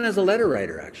he was known as a letter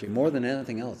writer, actually, more than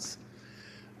anything else.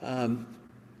 And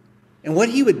what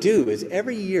he would do is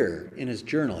every year in his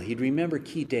journal, he'd remember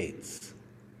key dates.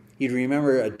 He'd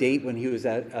remember a date when he was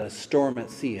at a storm at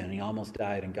sea and he almost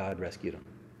died and God rescued him.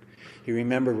 He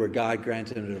remembered where God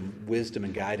granted him wisdom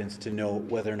and guidance to know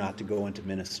whether or not to go into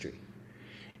ministry.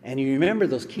 And he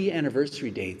remembered those key anniversary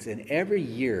dates, and every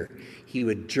year he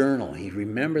would journal. He'd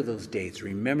remember those dates,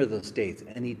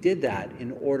 and he did that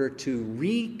in order to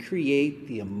recreate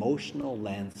the emotional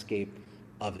landscape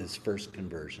of his first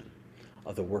conversion,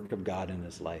 of the work of God in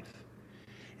his life.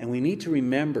 And we need to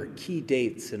remember key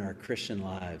dates in our Christian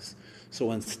lives. So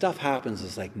when stuff happens,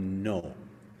 it's like, no,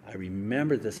 I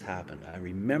remember this happened.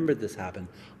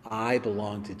 I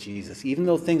belong to Jesus. Even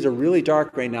though things are really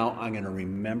dark right now, I'm going to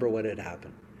remember what had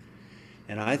happened.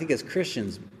 And I think as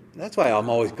Christians, that's why I'm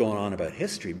always going on about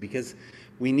history, because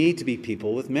we need to be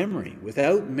people with memory.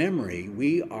 Without memory,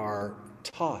 we are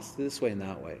tossed this way and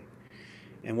that way.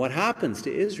 And what happens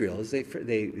to Israel is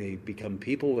they become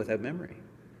people without memory.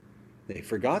 They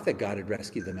forgot that God had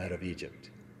rescued them out of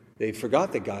Egypt. They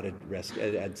forgot that God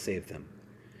had saved them.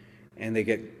 And they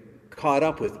get caught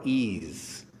up with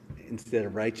ease instead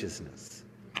of righteousness.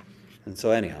 And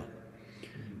so anyhow,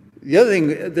 the other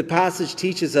thing, the passage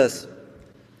teaches us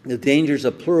the dangers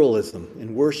of pluralism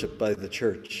in worship by the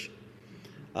church.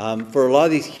 For a lot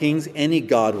of these kings, any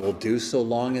god will do so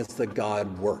long as the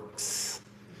god works.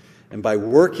 And by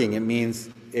working, it means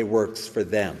it works for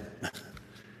them.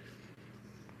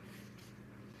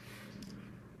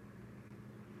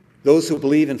 Those who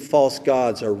believe in false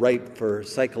gods are ripe for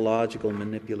psychological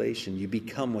manipulation. You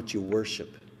become what you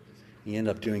worship. You end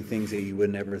up doing things that you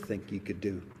would never think you could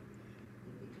do.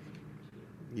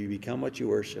 You become what you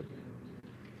worship.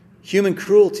 Human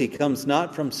cruelty comes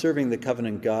not from serving the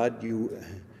covenant God.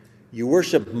 You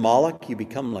worship Moloch, you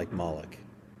become like Moloch.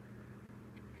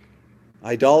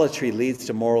 Idolatry leads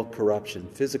to moral corruption,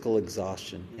 physical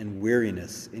exhaustion, and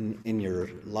weariness in your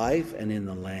life and in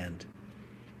the land.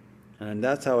 And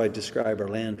that's how I describe our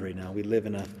land right now. We live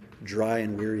in a dry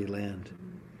and weary land.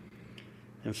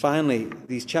 And finally,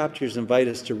 these chapters invite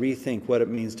us to rethink what it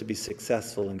means to be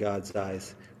successful in God's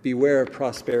eyes. Beware of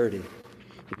prosperity.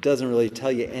 It doesn't really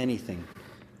tell you anything.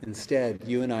 Instead,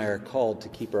 you and I are called to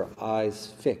keep our eyes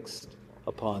fixed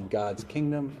upon God's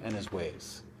kingdom and his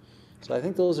ways. So I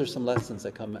think those are some lessons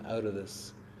that come out of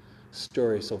this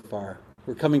story so far.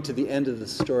 We're coming to the end of the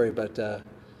story, but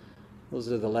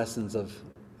those are the lessons of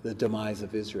the demise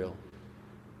of Israel.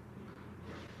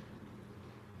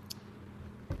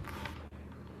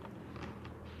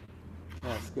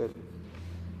 That's good.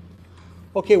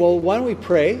 Okay, well, why don't we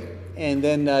pray? And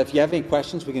then if you have any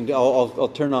questions, we can.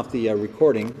 I'll turn off the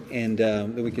recording, and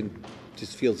then we can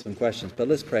just field some questions. But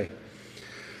let's pray.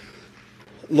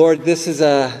 Lord, this is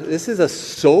a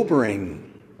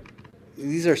sobering.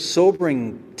 These are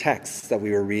sobering texts that we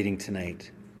were reading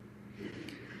tonight.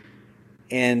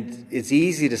 And it's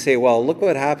easy to say, well, look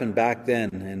what happened back then,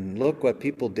 and look what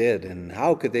people did, and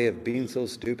how could they have been so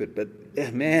stupid?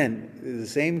 But man, the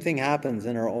same thing happens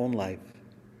in our own life.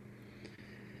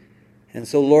 And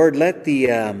so, Lord, let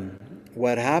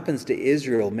what happens to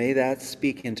Israel, may that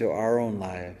speak into our own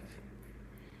life.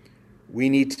 We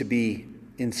need to be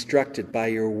instructed by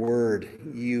your word.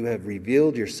 You have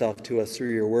revealed yourself to us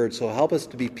through your word, so help us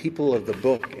to be people of the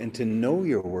book and to know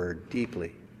your word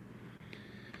deeply.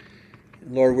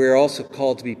 Lord, we're also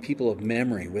called to be people of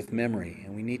memory, with memory,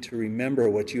 and we need to remember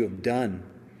what you have done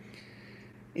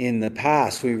in the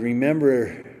past. We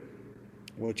remember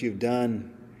what you've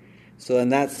done,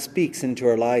 and that speaks into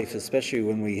our life, especially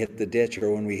when we hit the ditch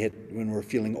or when we're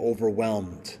feeling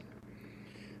overwhelmed.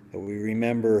 That we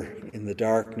remember in the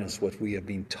darkness what we have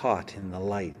been taught in the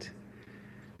light.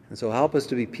 And so help us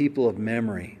to be people of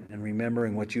memory and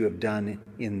remembering what you have done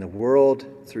in the world,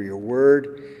 through your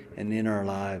word, and in our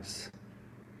lives.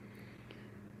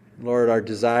 Lord, our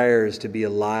desire is to be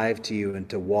alive to you and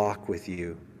to walk with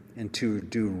you and to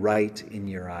do right in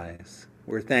your eyes.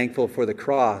 We're thankful for the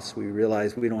cross. We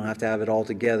realize we don't have to have it all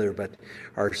together, but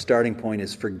our starting point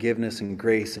is forgiveness and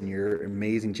grace and your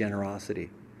amazing generosity.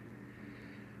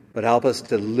 But help us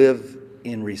to live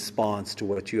in response to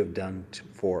what you have done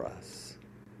for us.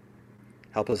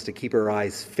 Help us to keep our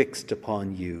eyes fixed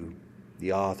upon you,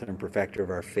 the author and perfecter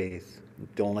of our faith.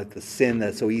 Don't let the sin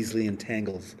that so easily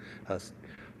entangles us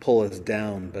pull us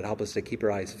down, but help us to keep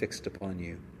our eyes fixed upon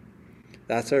you.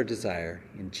 That's our desire.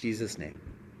 In Jesus' name,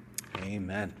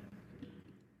 amen.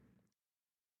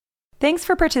 Thanks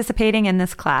for participating in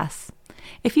this class.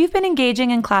 If you've been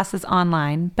engaging in classes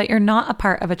online, but you're not a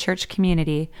part of a church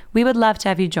community, we would love to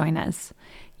have you join us.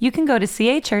 You can go to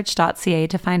cachurch.ca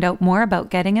to find out more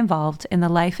about getting involved in the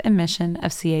life and mission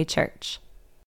of CA Church.